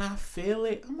 Daddy, can I feel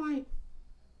it? I'm like,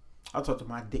 I talked to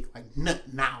my dick like, nut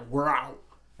now, we're out.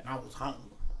 And I was home.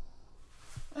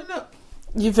 And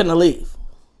you finna leave?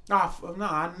 No,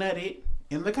 I nutted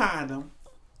in the condom.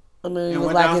 And then it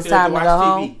was like, it's time to go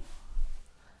home?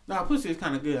 No, pussy is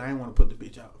kind of good. I didn't want to put the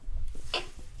bitch out.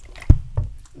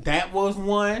 That was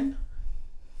one.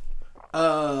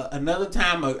 Another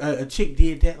time a chick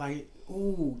did that, like,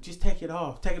 ooh, just take it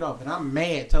off. And I'm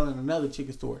mad telling another chick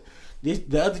a story.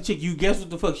 The other chick, you guess what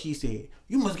the fuck she said?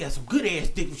 You must got some good ass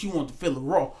dick if you want to feel it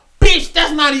raw. Bitch,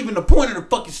 that's not even the point of the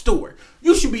fucking story.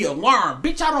 You should be alarmed.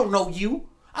 Bitch, I don't know you.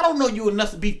 I don't know you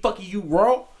enough to be fucking you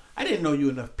raw. I didn't know you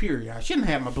enough, period. I shouldn't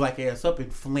have my black ass up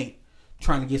in Flint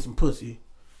trying to get some pussy.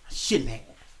 I shouldn't have,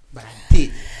 but I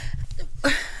did.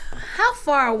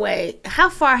 How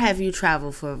far have you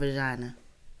traveled for a vagina?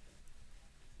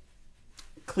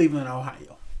 Cleveland,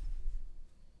 Ohio.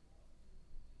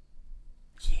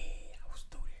 Yeah, I was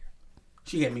through there.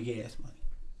 She gave me gas money.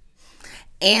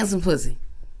 And some pussy.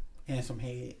 And some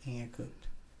head and cooked.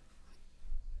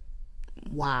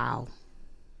 Wow.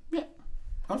 Yeah.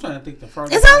 I'm trying to think the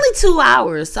first. It's only 2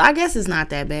 hours, so I guess it's not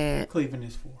that bad. Cleveland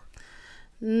is 4.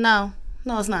 No,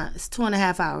 it's not. It's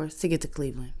 2.5 hours to get to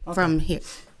Cleveland from here.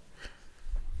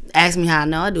 Ask me how I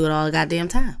know. I do it all the goddamn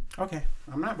time. Okay.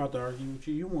 I'm not about to argue with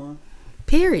you. You won.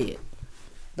 Period.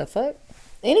 The fuck?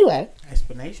 Anyway.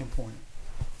 Explanation point.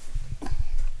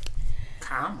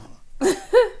 Comma.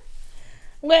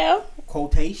 Well.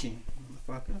 Quotation.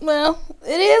 Well,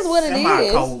 it is what it is.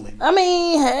 Semicolon. I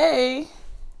mean, hey.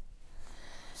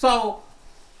 So,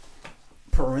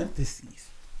 parentheses.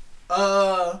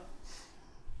 So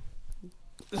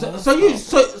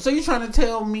you trying to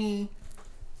tell me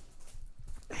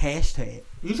hashtag?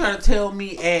 You trying to tell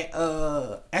me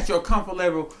at your comfort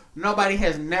level, nobody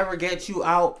has never got you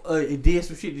out and did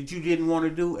some shit that you didn't want to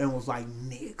do and was like,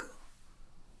 nigga.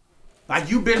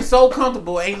 Like, you been so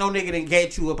comfortable, ain't no nigga that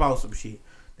got you about some shit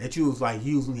that you was like,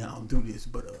 usually I don't do this,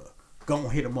 but go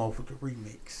and hit them off with the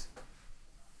remix.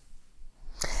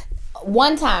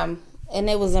 One time, and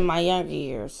it was in my younger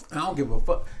years. I don't give a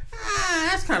fuck.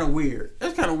 That's kind of weird.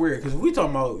 That's kind of weird because we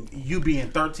talking about you being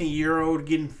 13-year-old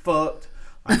getting fucked.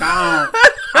 Like, I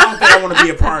don't think I want to be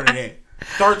a part of that.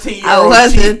 13-year-old. I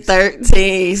wasn't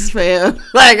 13, fam.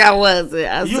 Like, I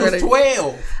wasn't. You was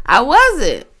 12. I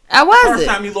wasn't. First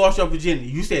time you lost your virginity,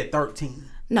 you said 13.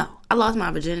 No, I lost my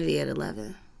virginity at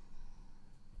 11.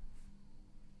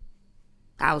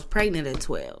 I was pregnant at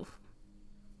 12.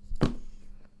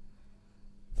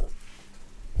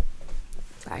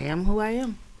 I am who I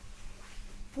am.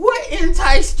 What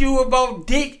enticed you about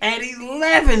dick at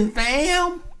 11,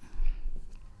 fam?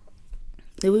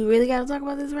 Do we really got to talk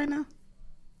about this right now?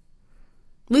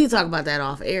 We can talk about that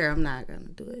off air. I'm not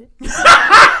going to do it.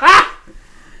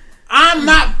 I'm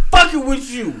not fucking with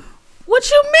you. What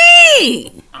you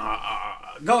mean?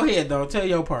 Go ahead, though. Tell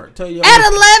your part. At 11,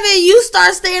 you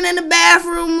start staying in the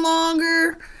bathroom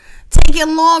longer,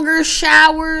 taking longer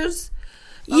showers.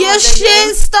 Your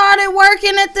shit started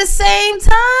working at the same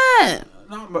time.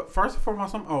 No, but first and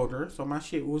foremost, I'm older, so my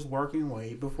shit was working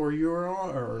way before you were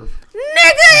on Earth. Nigga,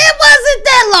 it wasn't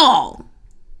that long.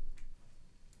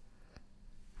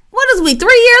 What is we,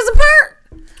 3 years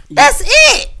apart? That's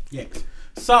it. Yes.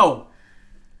 So,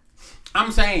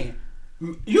 I'm saying,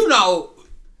 you know,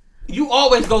 you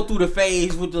always go through the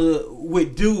phase with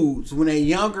dudes when they're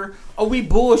younger. Oh, we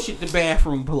bullshit the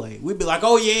bathroom play. We be like,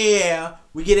 oh yeah,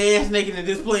 we get ass naked and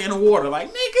just play in the water. Like,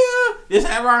 nigga, just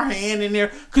have our hand in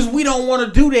there. Because we don't want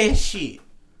to do that shit.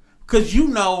 Because you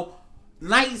know,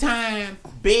 nighttime,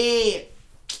 bed,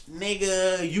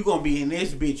 nigga, you going to be in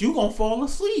this bitch. You going to fall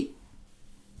asleep.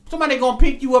 Somebody going to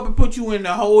pick you up and put you in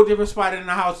a whole different spot in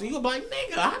the house. And you going to be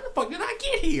like, nigga, how the fuck did I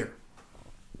get here?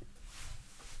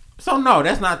 So, no,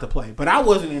 that's not the play. But I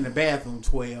wasn't in the bathroom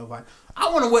 12. Like, I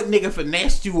wonder what nigga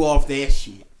finessed you off that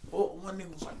shit. Well, one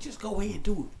nigga was like, just go ahead and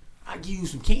do it. I'll give you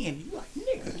some candy. You like,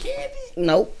 nigga, candy?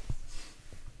 Nope.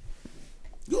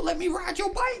 You'll let me ride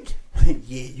your bike?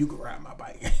 Yeah, you can ride my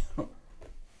bike.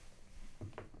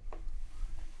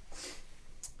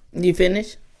 You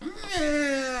finished?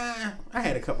 I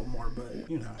had a couple more,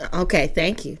 but, you know. Okay,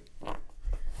 thank you.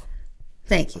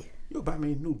 Thank you. You'll buy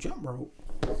me a new jump rope.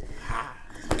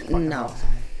 No.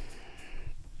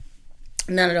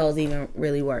 None of those even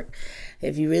really work.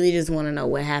 If you really just want to know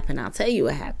what happened, I'll tell you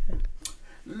what happened.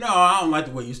 No, I don't like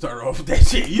the way you started off with that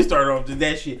shit. You started off with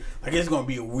that shit like it's going to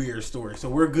be a weird story, so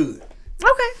we're good.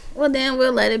 Okay. Well, then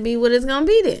we'll let it be what it's going to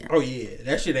be then. Oh, yeah.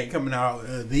 That shit ain't coming out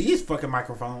these fucking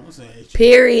microphones.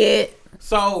 Period.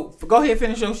 So, go ahead and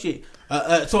finish your shit.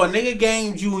 So, a nigga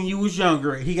gamed you when you was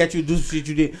younger. He got you to do some shit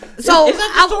you did. So, is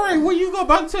that the story where you go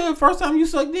back to the first time you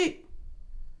sucked dick?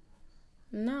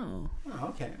 No. Oh,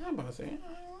 okay. I'm about to say.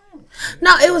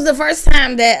 No, it was the first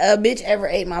time that a bitch ever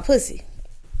ate my pussy.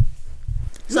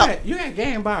 You got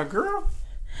gamed by a girl?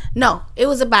 No, it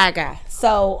was a bi guy.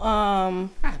 So, God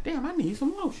damn, I need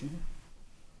some lotion.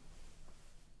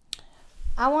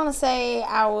 I want to say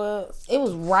it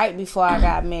was right before I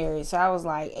got married. So, I was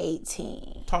like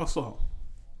 18. Talk slow.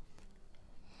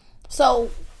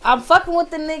 So, I'm fucking with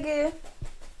the nigga.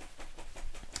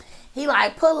 He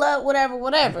like, pull up,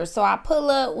 whatever. So, I pull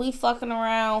up, we fucking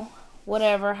around,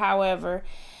 whatever, however.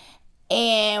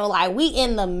 And like, we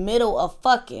in the middle of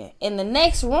fucking. In the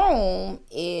next room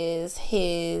is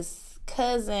his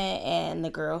cousin and the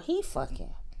girl he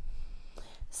fucking.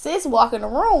 Sis walk in the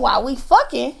room while we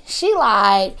fucking. She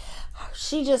like,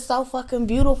 she just so fucking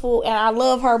beautiful and I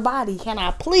love her body. Can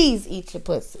I please eat your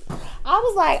pussy? I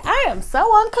was like, I am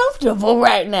so uncomfortable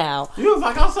right now. You was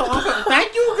like, I'm so uncomfortable.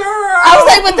 Thank you, girl. I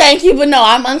was like, but thank you, but no,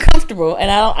 I'm uncomfortable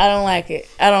and I don't like it.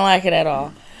 I don't like it at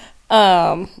all.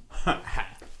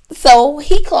 So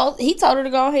he told her to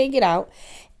go ahead and get out.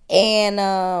 And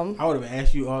I would have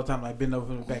asked you all the time, like, bend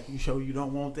over in the back. You sure you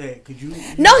don't want that? Could you?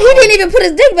 No, he didn't even put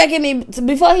his dick back in me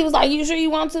before. He was like, "You sure you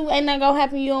want to? Ain't nothing gonna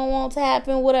happen. You don't want to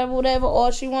happen. Whatever.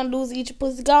 All she want to do is eat your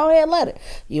pussy. Go ahead, let her.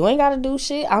 You ain't gotta do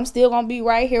shit. I'm still gonna be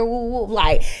right here." Woo, woo.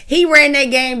 Like, he ran that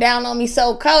game down on me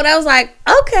so cold. I was like,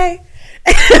 okay.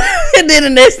 And then the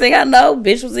next thing I know,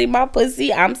 bitch was eating my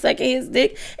pussy. I'm sucking his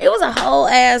dick. It was a whole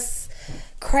ass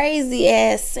crazy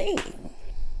ass scene.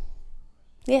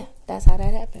 Yeah, that's how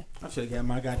that happened. I should have got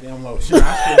my goddamn lotion.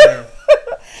 I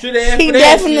should have.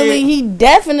 He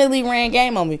definitely ran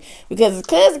game on me because his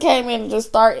cousin came in and just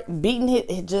started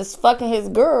beating just fucking his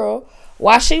girl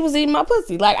while she was eating my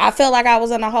pussy. Like, I felt like I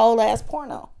was in a whole ass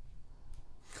porno.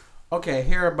 Okay,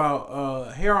 hear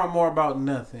on More About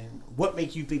Nothing. What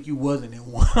make you think you wasn't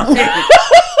in one?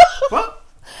 Fuck.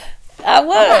 I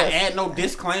was. I'm not add no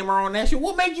disclaimer on that shit.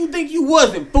 What make you think you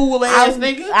wasn't, fool ass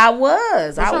nigga? I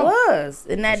was.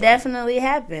 And that definitely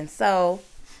happened. So.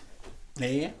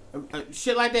 Yeah.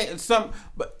 Shit like that.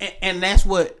 And that's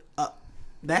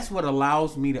what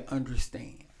allows me to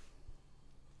understand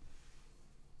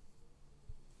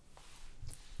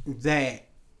that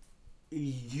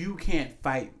you can't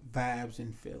fight vibes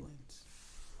and feelings.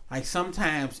 Like,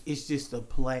 sometimes it's just a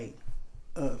play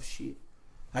of shit.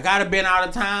 Like, I'd have been out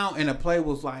of town and the play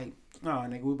was like, oh,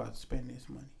 nigga, we about to spend this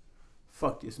money.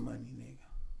 Fuck this money, nigga.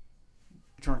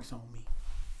 Drinks on me.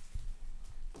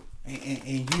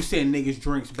 And you send niggas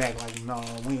drinks back like, no,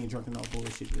 we ain't drinking no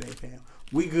bullshit today, fam.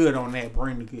 We good on that.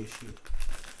 Bring the good shit.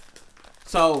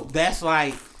 So that's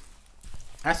like,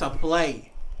 that's a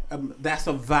play. That's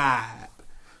a vibe.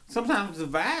 Sometimes the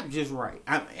vibe just right.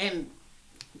 And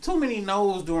too many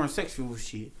no's during sexual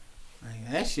shit. Like,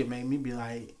 that shit made me be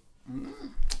like,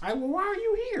 well, why are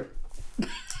you here?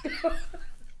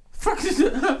 fuck is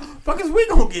we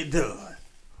gonna get done?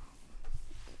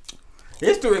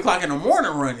 It's 3 o'clock in the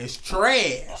morning run. It's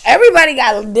trash. Everybody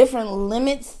got different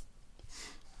limits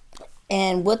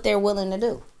and what they're willing to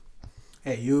do.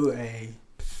 Hey,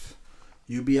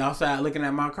 you be outside looking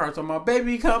at my car talking about,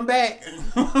 baby, come back.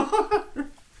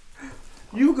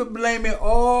 You could blame it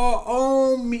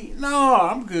all on me. No,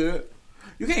 I'm good.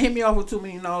 You can't hit me off with too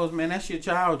many no's, man. That shit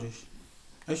childish.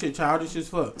 That shit childish as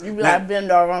fuck. You be like, Ben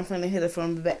dog, I'm finna hit it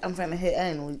from the back. I'm finna hit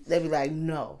anal. They be like,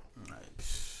 no.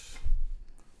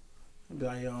 Be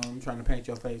like, yo, I'm trying to paint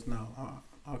your face. No.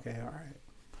 Okay, all right.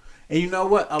 And you know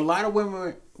what? A lot of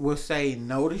women will say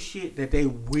no to shit that they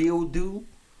will do.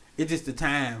 It's just the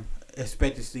time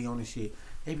expectancy on the shit.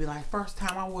 They be like, first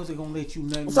time I wasn't gonna let you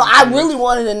nut. So I really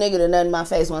wanted a nigga to nut in my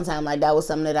face one time. Like, that was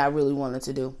something that I really wanted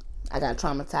to do. I got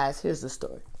traumatized. Here's the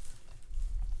story.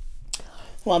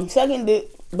 Well, I'm sucking dick,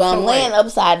 but I'm laying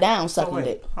upside down sucking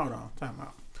dick. Hold on, time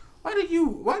out. Why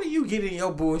do you get in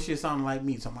your bullshit sounding like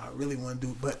me? Something I really want to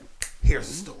do, but here's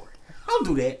the story. Don't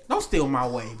do that. Don't steal my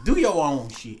way. Do your own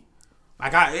shit.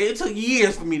 Like, it took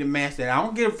years for me to master that. I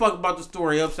don't give a fuck about the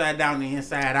story upside down and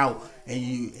inside out. And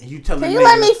you telling Can you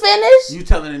let me finish? You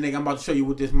telling the nigga I'm about to show you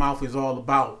what this mouth is all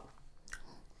about.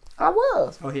 I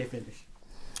was. Go ahead, finish.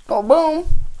 So boom,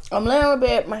 I'm laying on the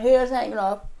bed. My hair's hanging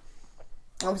off.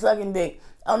 I'm sucking dick.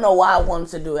 I don't know why I wanted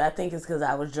to do it. I think it's because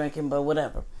I was drinking, but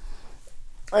whatever.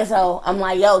 And so I'm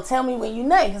like, yo, tell me when you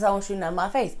nut, because I want you to nut in my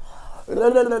face.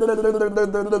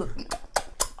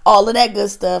 All of that good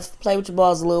stuff. Play with your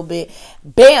balls a little bit.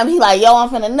 Bam, he like, yo, I'm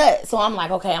finna nut. So I'm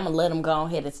like, okay, I'm gonna let him go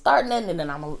ahead and start nutting, and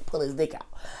then I'm gonna pull his dick out.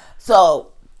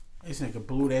 So this nigga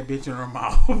blew that bitch in her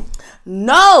mouth.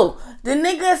 No, the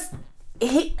niggas,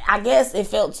 I guess it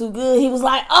felt too good. He was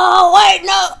like, oh wait,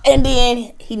 no, and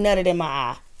then he nutted in my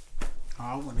eye. Oh,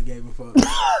 I wouldn't have gave a fuck.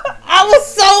 I was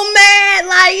so mad,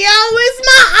 like, yo, it's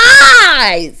my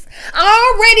eyes. I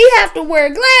already have to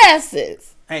wear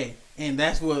glasses. Hey, and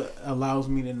that's what allows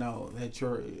me to know that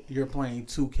you're playing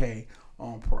 2K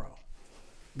on Pro,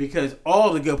 because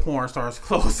all the good porn stars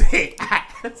close their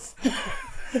eyes.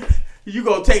 You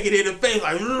gonna take it in the face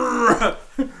like,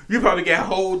 you probably got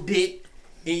whole dick.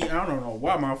 And I don't know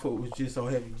why my foot was just so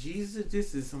heavy. Jesus,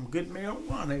 this is some good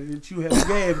marijuana that you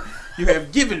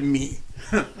have given me.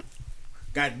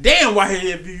 God damn, why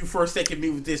have you forsaken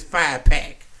me with this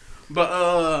 5-pack?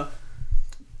 But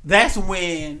that's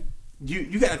when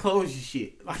you gotta close your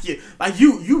shit. Like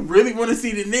you really want to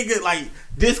see the nigga like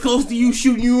this close to you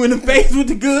shooting you in the face with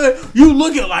the gun? You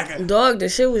looking like a dog. The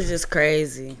shit was just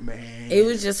crazy, man. It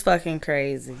was just fucking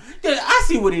crazy. Yeah, I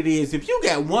see what it is. If you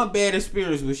got one bad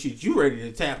experience with shit, you ready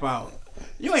to tap out.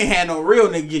 You ain't had no real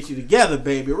nigga get you together,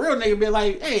 baby. Real nigga be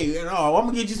like, hey, I'm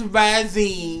gonna get you some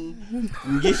Visine,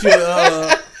 and get you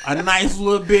a nice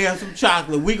little beer and some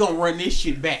chocolate. We gonna run this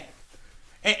shit back.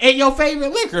 And your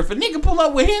favorite liquor. If a nigga pull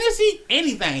up with Hennessy,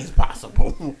 anything's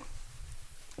possible.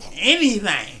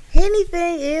 Anything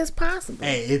is possible.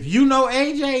 Hey, if you know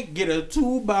AJ, get her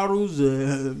 2 bottles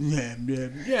of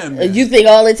You think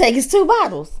all it takes is 2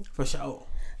 bottles? For sure.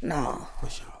 No. For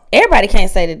sure. Everybody can't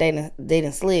say that they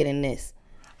done slid in this.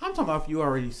 I'm talking about if you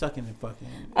already sucking and fucking.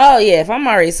 Oh yeah, if I'm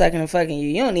already sucking and fucking you,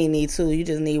 you don't need 2. You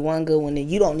just need 1 good one, and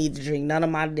you don't need to drink none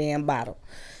of my damn bottle.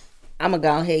 I'm gonna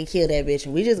go ahead and kill that bitch,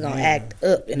 and we just gonna act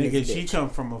up in nigga, this bitch. She come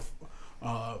from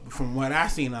from what I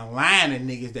seen, a line of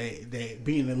niggas that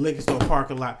be in the liquor store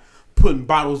parking lot putting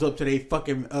bottles up to their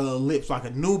fucking lips like a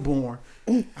newborn.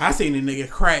 I seen a nigga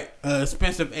crack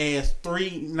expensive ass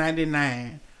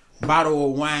 $3.99 bottle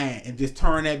of wine and just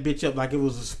turn that bitch up like it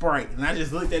was a Sprite, and I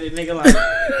just looked at the nigga like.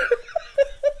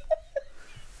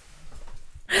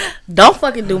 Don't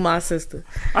fucking do my sister.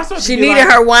 She needed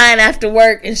her wine after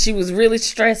work, and she was really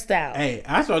stressed out. Hey,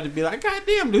 I started to be like, God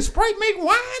damn, does Sprite make wine,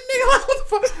 nigga? Like, what the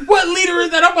fuck? What liter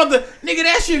is that? I'm about to, nigga,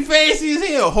 that shit fancy as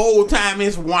hell. Whole time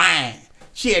it's wine.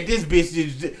 She had this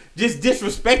bitch just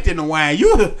disrespecting the wine.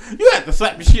 You have to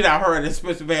slap the shit out of her at an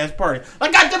expensive ass party.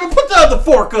 Like, God damn it, put the other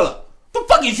fork up. The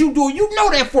fuck is you doing? You know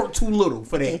that fork too little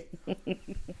for that.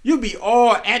 You be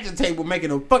all at the table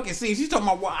making a fucking scene. She's talking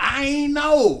about, well, I ain't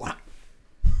know.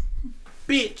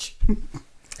 Bitch.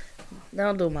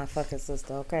 Don't do my fucking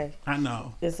sister, okay? I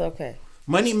know. It's okay.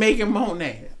 Money making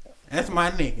Monet. That's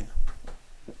my nigga.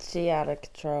 She out of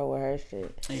control with her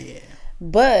shit. Yeah.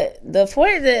 But the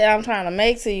point that I'm trying to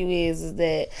make to you is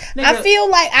that Nigga.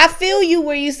 I feel you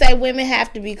where you say women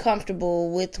have to be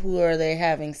comfortable with who are they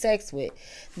having sex with.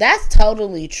 That's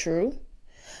totally true.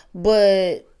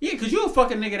 But Yeah, because you a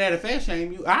fucking nigga that'll fat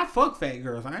shame you. I fuck fat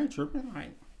girls. I ain't tripping.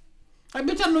 Like,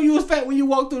 bitch, I knew you was fat when you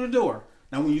walked through the door.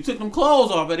 Now, when you took them clothes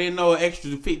off, I didn't know an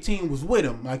extra 15 was with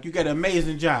them. Like, you got an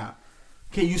amazing job.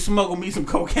 Can you smuggle me some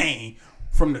cocaine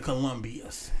from the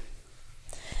Columbias?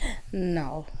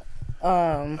 no.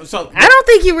 So I don't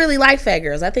think you really like fat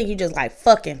girls. I think you just like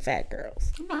fucking fat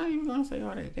girls. I'm not even gonna say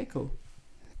all that. They cool.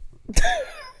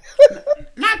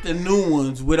 Not the new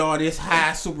ones with all this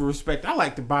high super respect. I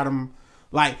like the bottom,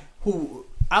 like who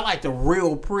I like the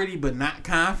real pretty but not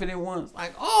confident ones.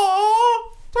 Like,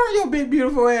 oh, turn your big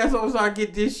beautiful ass over so I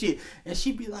get this shit. And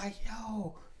she be like,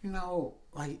 yo, you know,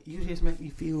 like you just make me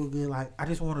feel good. Like I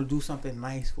just want to do something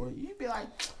nice for you. You'd be like,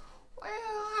 well,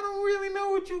 I don't really know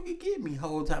what you could get me.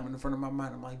 Whole time in the front of my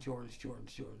mind, I'm like, Jordan.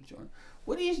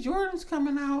 With these Jordans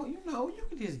coming out, you know, you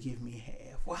could just give me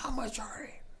half. Well, how much are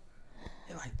they?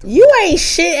 They're like You ain't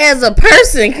shit as a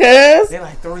person, cuz. They're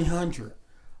like $300.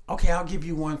 Okay, I'll give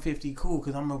you $150. Cool,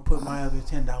 because I'm gonna put my other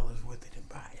 $10 with it and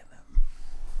buy them.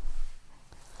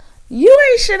 You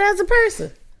ain't shit as a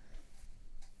person.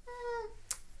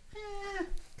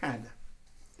 Kinda.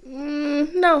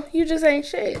 No, you just ain't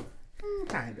shit.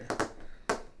 Kinda.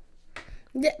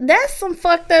 That's some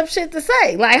fucked up shit to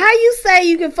say. Like, how you say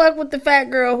you can fuck with the fat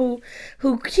girl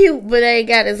who cute but ain't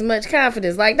got as much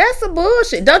confidence? Like, that's some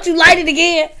bullshit. Don't you light it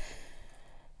again?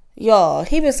 Y'all,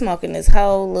 he been smoking this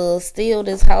whole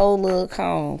little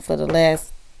cone for the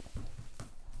last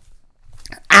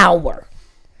hour.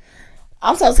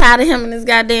 I'm so tired of him and this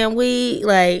goddamn weed.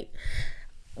 Like,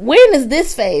 when is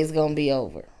this phase gonna be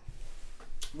over?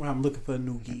 Well, I'm looking for a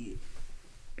new gig.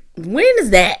 When is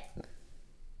that?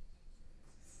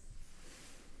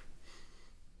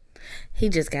 He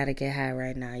just gotta get high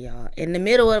right now, y'all. In the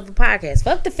middle of the podcast.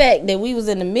 Fuck the fact that we was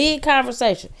in the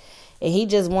mid-conversation. And he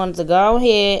just wanted to go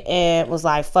ahead and was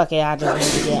like, fuck it, I just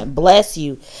want to get bless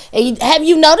you. And have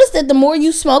you noticed that the more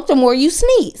you smoke, the more you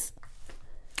sneeze?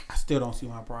 I still don't see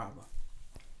my problem.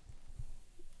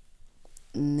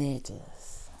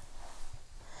 Niggas.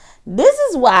 This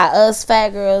is why us fat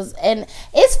girls, and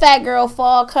it's fat girl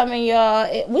fall coming,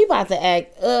 y'all. We about to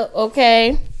act up,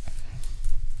 okay?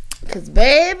 Because,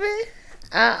 baby,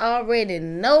 I already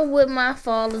know what my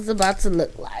fall is about to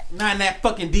look like. Not in that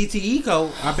fucking DTE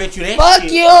code. I bet you that Fuck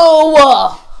shit. you!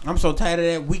 I'm so tired of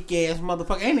that weak ass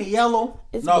motherfucker. Ain't it yellow?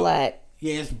 It's black.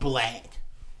 Yeah, it's black.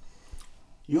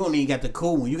 You don't even got the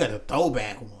cool one. You got the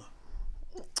throwback one.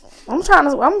 I'm trying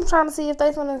to see if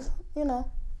they finna,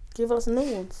 give us new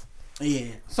ones. Yeah.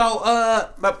 So,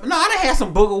 but no, I done had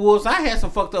some booger wolves. I had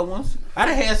some fucked up ones. I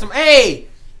done had some,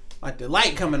 like the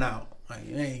light coming out. Like,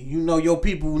 hey, you know your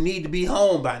people need to be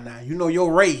home by now. You know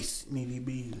your race need to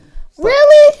be.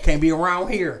 Really? Can't be around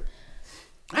here.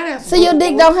 I done had some So your booger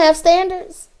dick wolves. don't have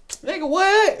standards? Nigga,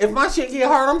 what? If my shit get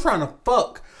hard, I'm trying to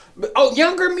fuck. But,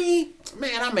 younger me,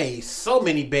 man, I made so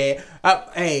many bad.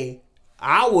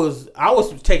 I was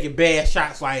taking bad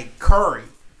shots like Curry.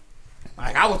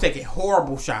 Like I was taking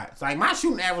horrible shots. Like my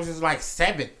shooting average is like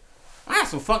 7. I had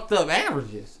some fucked up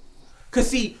averages. Cause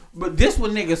see, but this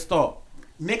what niggas thought.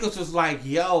 Niggas was like,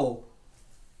 yo,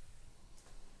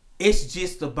 it's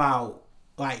just about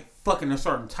like fucking a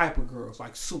certain type of girls,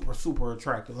 like super, super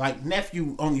attractive. Like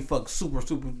nephew only fuck super,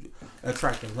 super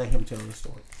attractive. Let him tell the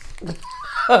story.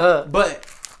 But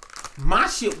my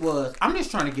shit was, I'm just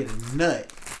trying to get a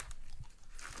nut.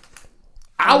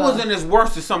 I wasn't as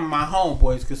worse as some of my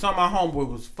homeboys, because some of my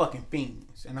homeboys was fucking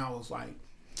fiends. And I was like,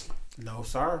 no,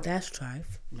 sir. That's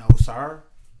trife. No, sir.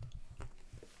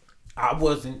 I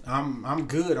wasn't. I'm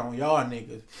good on y'all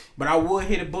niggas. But I would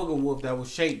hit a booger wolf that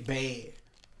was shaped bad.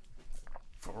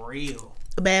 For real.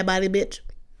 A bad body bitch.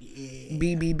 Yeah.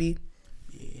 BBB.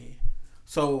 Yeah.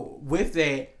 So with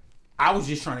that, I was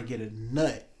just trying to get a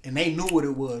nut. And they knew what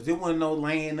it was. It wasn't no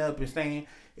laying up and staying.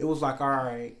 It was like, all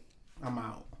right, I'm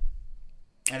out.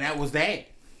 And that was that.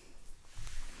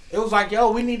 It was like,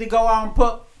 yo, we need to go out and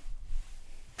put.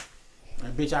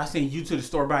 Like, bitch, I sent you to the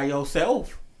store by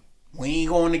yourself. We ain't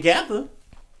going together.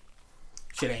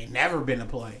 Shit ain't never been a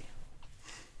play.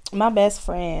 My best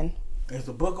friend. Is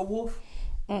the booger wolf?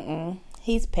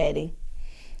 He's petty.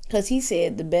 Because he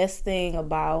said the best thing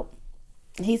about...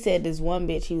 He said this one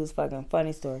bitch he was fucking,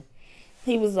 funny story.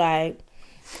 He was like,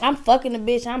 I'm fucking the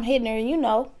bitch, I'm hitting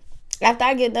her, after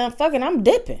I get done fucking, I'm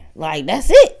dipping. Like,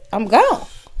 that's it. I'm gone.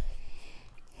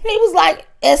 He was like,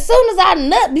 as soon as I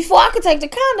nut, before I could take the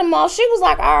condom off, she was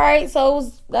like, all right,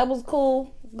 so that was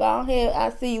cool. Go ahead.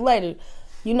 I'll see you later.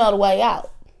 You know the way out.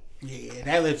 Yeah,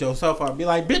 that let yourself out. Be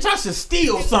like, bitch, I should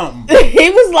steal something.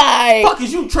 He was like, Fuck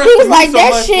is you trusting he was me like, so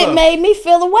that much shit for? made me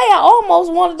feel away. I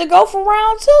almost wanted to go for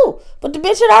round 2, but the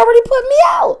bitch had already put me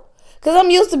out. Cause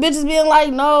I'm used to bitches being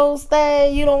like, no,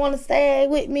 stay. You don't want to stay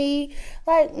with me.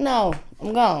 Like, no,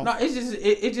 I'm gone. No, it's just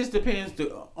it just depends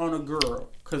on a girl.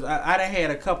 Cause I done had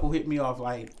a couple hit me off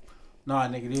like, nah,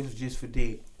 nigga, this was just for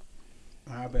dick.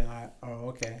 And I've been like, oh,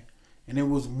 okay. And there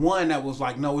was one that was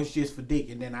like, no, it's just for dick.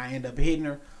 And then I end up hitting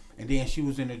her. And then she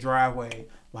was in the driveway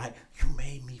like, you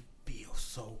made me feel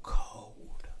so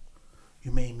cold.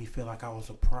 You made me feel like I was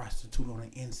a prostitute. On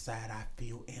the inside, I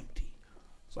feel empty.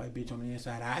 It's like, bitch, on the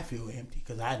inside, I feel empty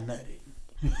because I nutted.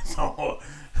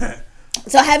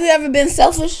 So have you ever been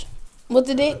selfish with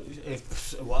the dick?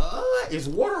 What? Is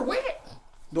water wet?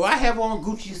 Do I have on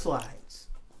Gucci slides?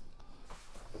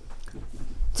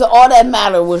 So all that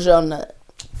mattered was your nut.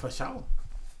 For sure.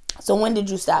 So when did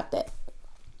you stop that?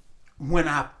 When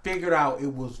I figured out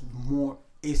it was more,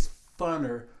 it's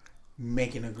funner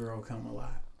making a girl come alive.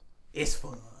 It's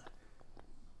fun.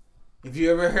 If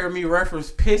you ever heard me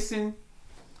reference pissing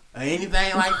or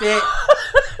anything like that,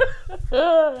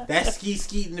 that's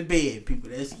ski in the bed, people.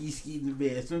 That's ski in the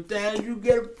bed. Sometimes you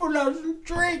gotta pull out some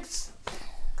tricks.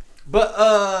 But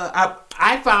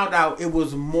I found out it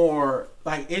was more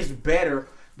like it's better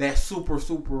that super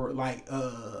like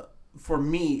for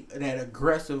me that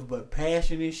aggressive but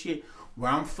passionate shit where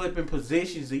I'm flipping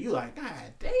positions and you like,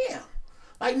 God damn.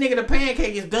 Like, nigga, the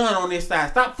pancake is done on this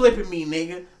side. Stop flipping me,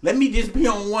 nigga. Let me just be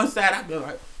on one side. I be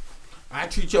like, I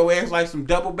treat your ass like some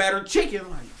double battered chicken.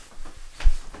 Like,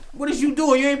 what is you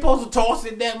doing? You ain't supposed to toss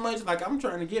it that much. Like, I'm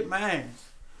trying to get mine.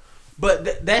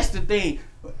 But that's the thing.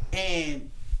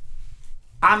 And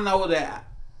I know that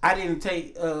I didn't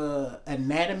take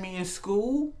anatomy in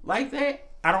school like that.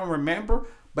 I don't remember.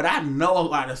 But I know a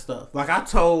lot of stuff. Like, I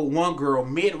told one girl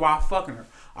mid while fucking her,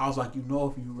 I was like, you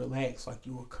know, if you relax, like,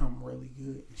 you will come really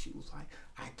good. And she was like,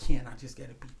 I can't. I just got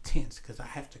to be tense because I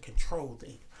have to control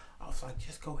things. I was like,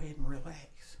 just go ahead and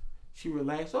relax. She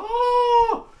relaxed.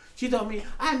 Oh! She told me,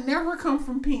 I never come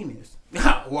from penis.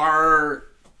 Word.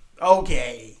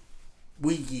 Okay.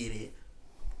 We get it.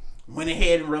 Went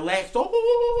ahead and relaxed.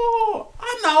 Oh,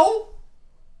 I know.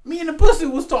 Me and the pussy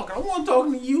was talking. I wasn't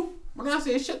talking to you. When I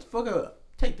said, shut the fuck up.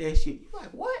 Take that shit. You like,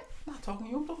 what? I'm not talking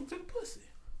to you. I'm talking to the pussy.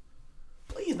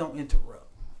 Please don't interrupt.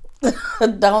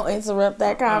 Don't interrupt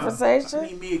that conversation. I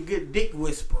need me a good dick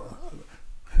whisperer.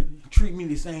 Treat me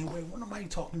the same way. When nobody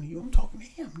talking to you, I'm talking to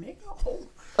him, nigga. Oh,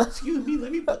 excuse me.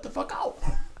 Let me put the fuck out.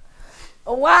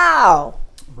 Wow.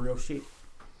 Real shit.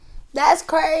 That's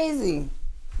crazy.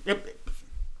 Yep.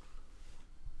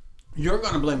 You're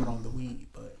going to blame it on the weed,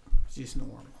 but it's just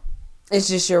normal. It's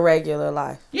just your regular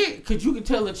life. Yeah, because you can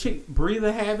tell a chick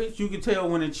breather habits. You can tell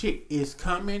when a chick is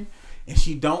coming and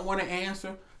she don't want to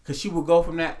answer. Because she will go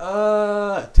from that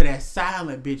to that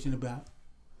silent bitch in the back.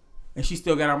 And she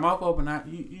still got her mouth open.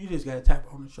 You just got to tap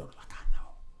her on the shoulder. Like, I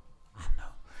know.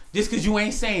 Just because you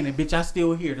ain't saying it, bitch, I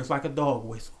still hear it. It's like a dog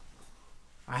whistle.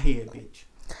 I hear it, bitch.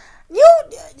 You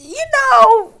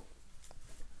know,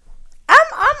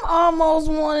 I'm almost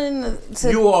wanting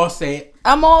to. You all set.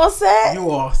 I'm all set. You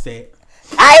all set.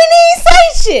 I ain't even say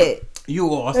shit. You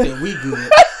all set. We good.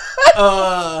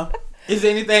 Is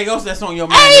there anything else that's on your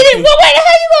mind? Wait, how you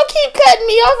gonna keep cutting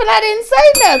me off and I didn't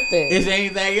say nothing? Is there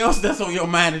anything else that's on your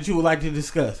mind that you would like to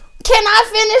discuss? Can I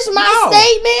finish my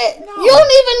statement? No. You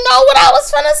don't even know what I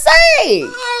was finna say.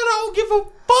 I don't give a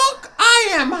fuck. I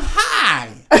am high.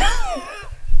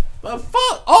 The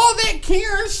fuck? All that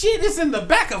Karen shit is in the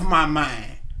back of my mind.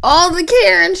 All the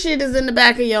Karen shit is in the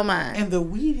back of your mind. And the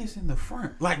weed is in the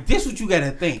front. Like, this what you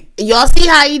gotta think. Y'all see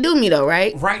how you do me though,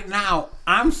 right? Right now,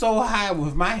 I'm so high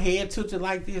with my head tilted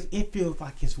like this, it feels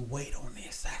like it's weight on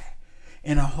this side.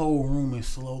 And the whole room is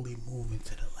slowly moving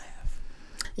to the left.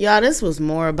 Y'all, this was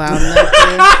more about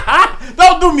nothing.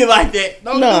 Don't do me like that.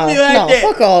 Don't do me like that.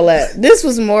 Fuck all that. This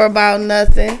was more about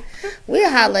nothing. We'll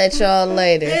holler at y'all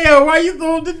later. Damn, why you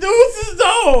throwing the deuces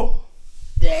though?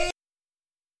 Damn.